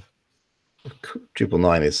 So Drupal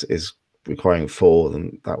 9 is requiring 4,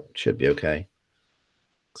 then that should be okay.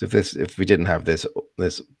 Because if we didn't have this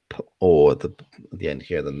or at the end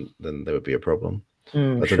here, then there would be a problem. I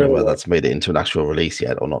don't know whether that's made it into an actual release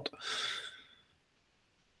yet or not.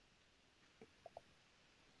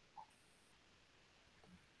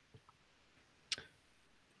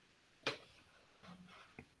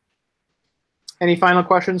 Any final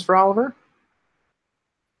questions for Oliver?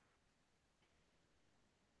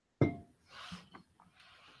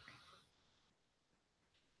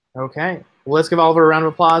 Okay, well, let's give Oliver a round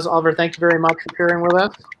of applause. Oliver, thank you very much for sharing with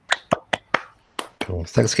us. Cool.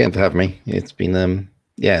 Thanks again for having me. It's been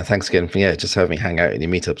yeah, thanks again for just having me hang out in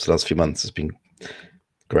your meetups the last few months. It's been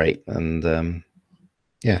great, and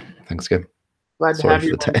yeah, thanks again. Glad to have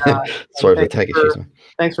you. Sorry for the tech issues.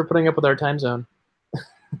 Thanks for putting up with our time zone.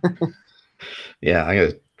 Yeah, I'm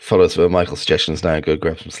gonna follow some of Michael's suggestions now and go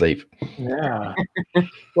grab some sleep. Yeah.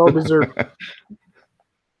 Well deserved.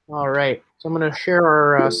 All right, so I'm going to share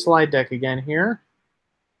our slide deck again here.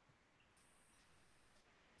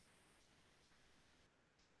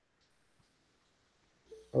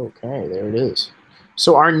 Okay, there it is.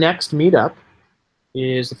 So our next meetup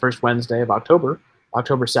is the first Wednesday of October,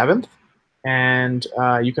 October 7th. And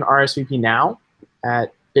you can RSVP now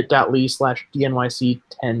at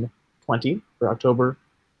bit.ly/DNYC1020 for October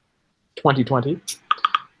 2020.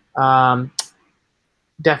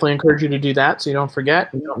 Definitely encourage you to do that so you don't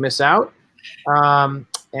forget, you don't miss out.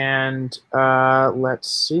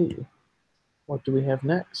 Let's see. What do we have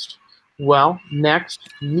next? Well, next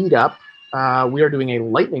meetup, we are doing a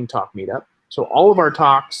lightning talk meetup. So all of our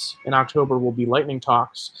talks in October will be lightning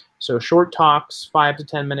talks. So short talks, 5 to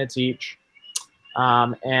 10 minutes each.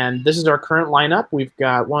 And this is our current lineup. We've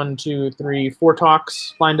got 1, 2, 3, 4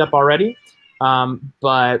 talks lined up already.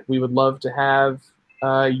 But we would love to have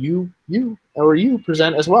you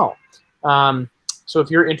present as well. So if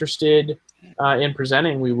you're interested in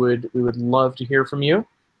presenting, we would love to hear from you.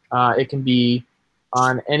 It can be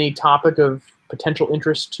on any topic of potential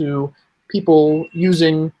interest to people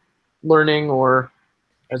using, learning, or,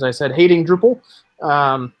 as I said, hating Drupal.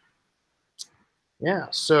 Yeah,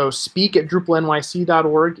 so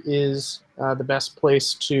speak@drupalnyc.org is the best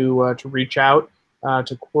place to reach out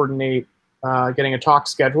to coordinate getting a talk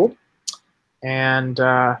scheduled. And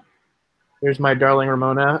here's my darling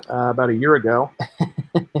Ramona about a year ago.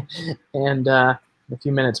 And in a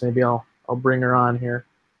few minutes, maybe I'll bring her on here.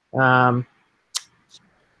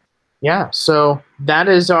 Yeah, so that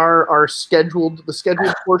is the scheduled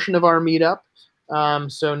portion of our meetup.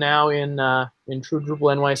 So now in true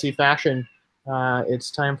Drupal NYC fashion,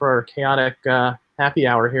 it's time for our chaotic happy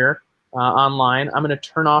hour here online. I'm going to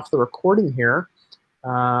turn off the recording here.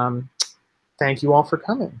 Thank you all for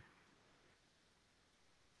coming.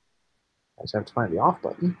 I just have to find the off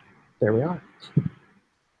button. There we are.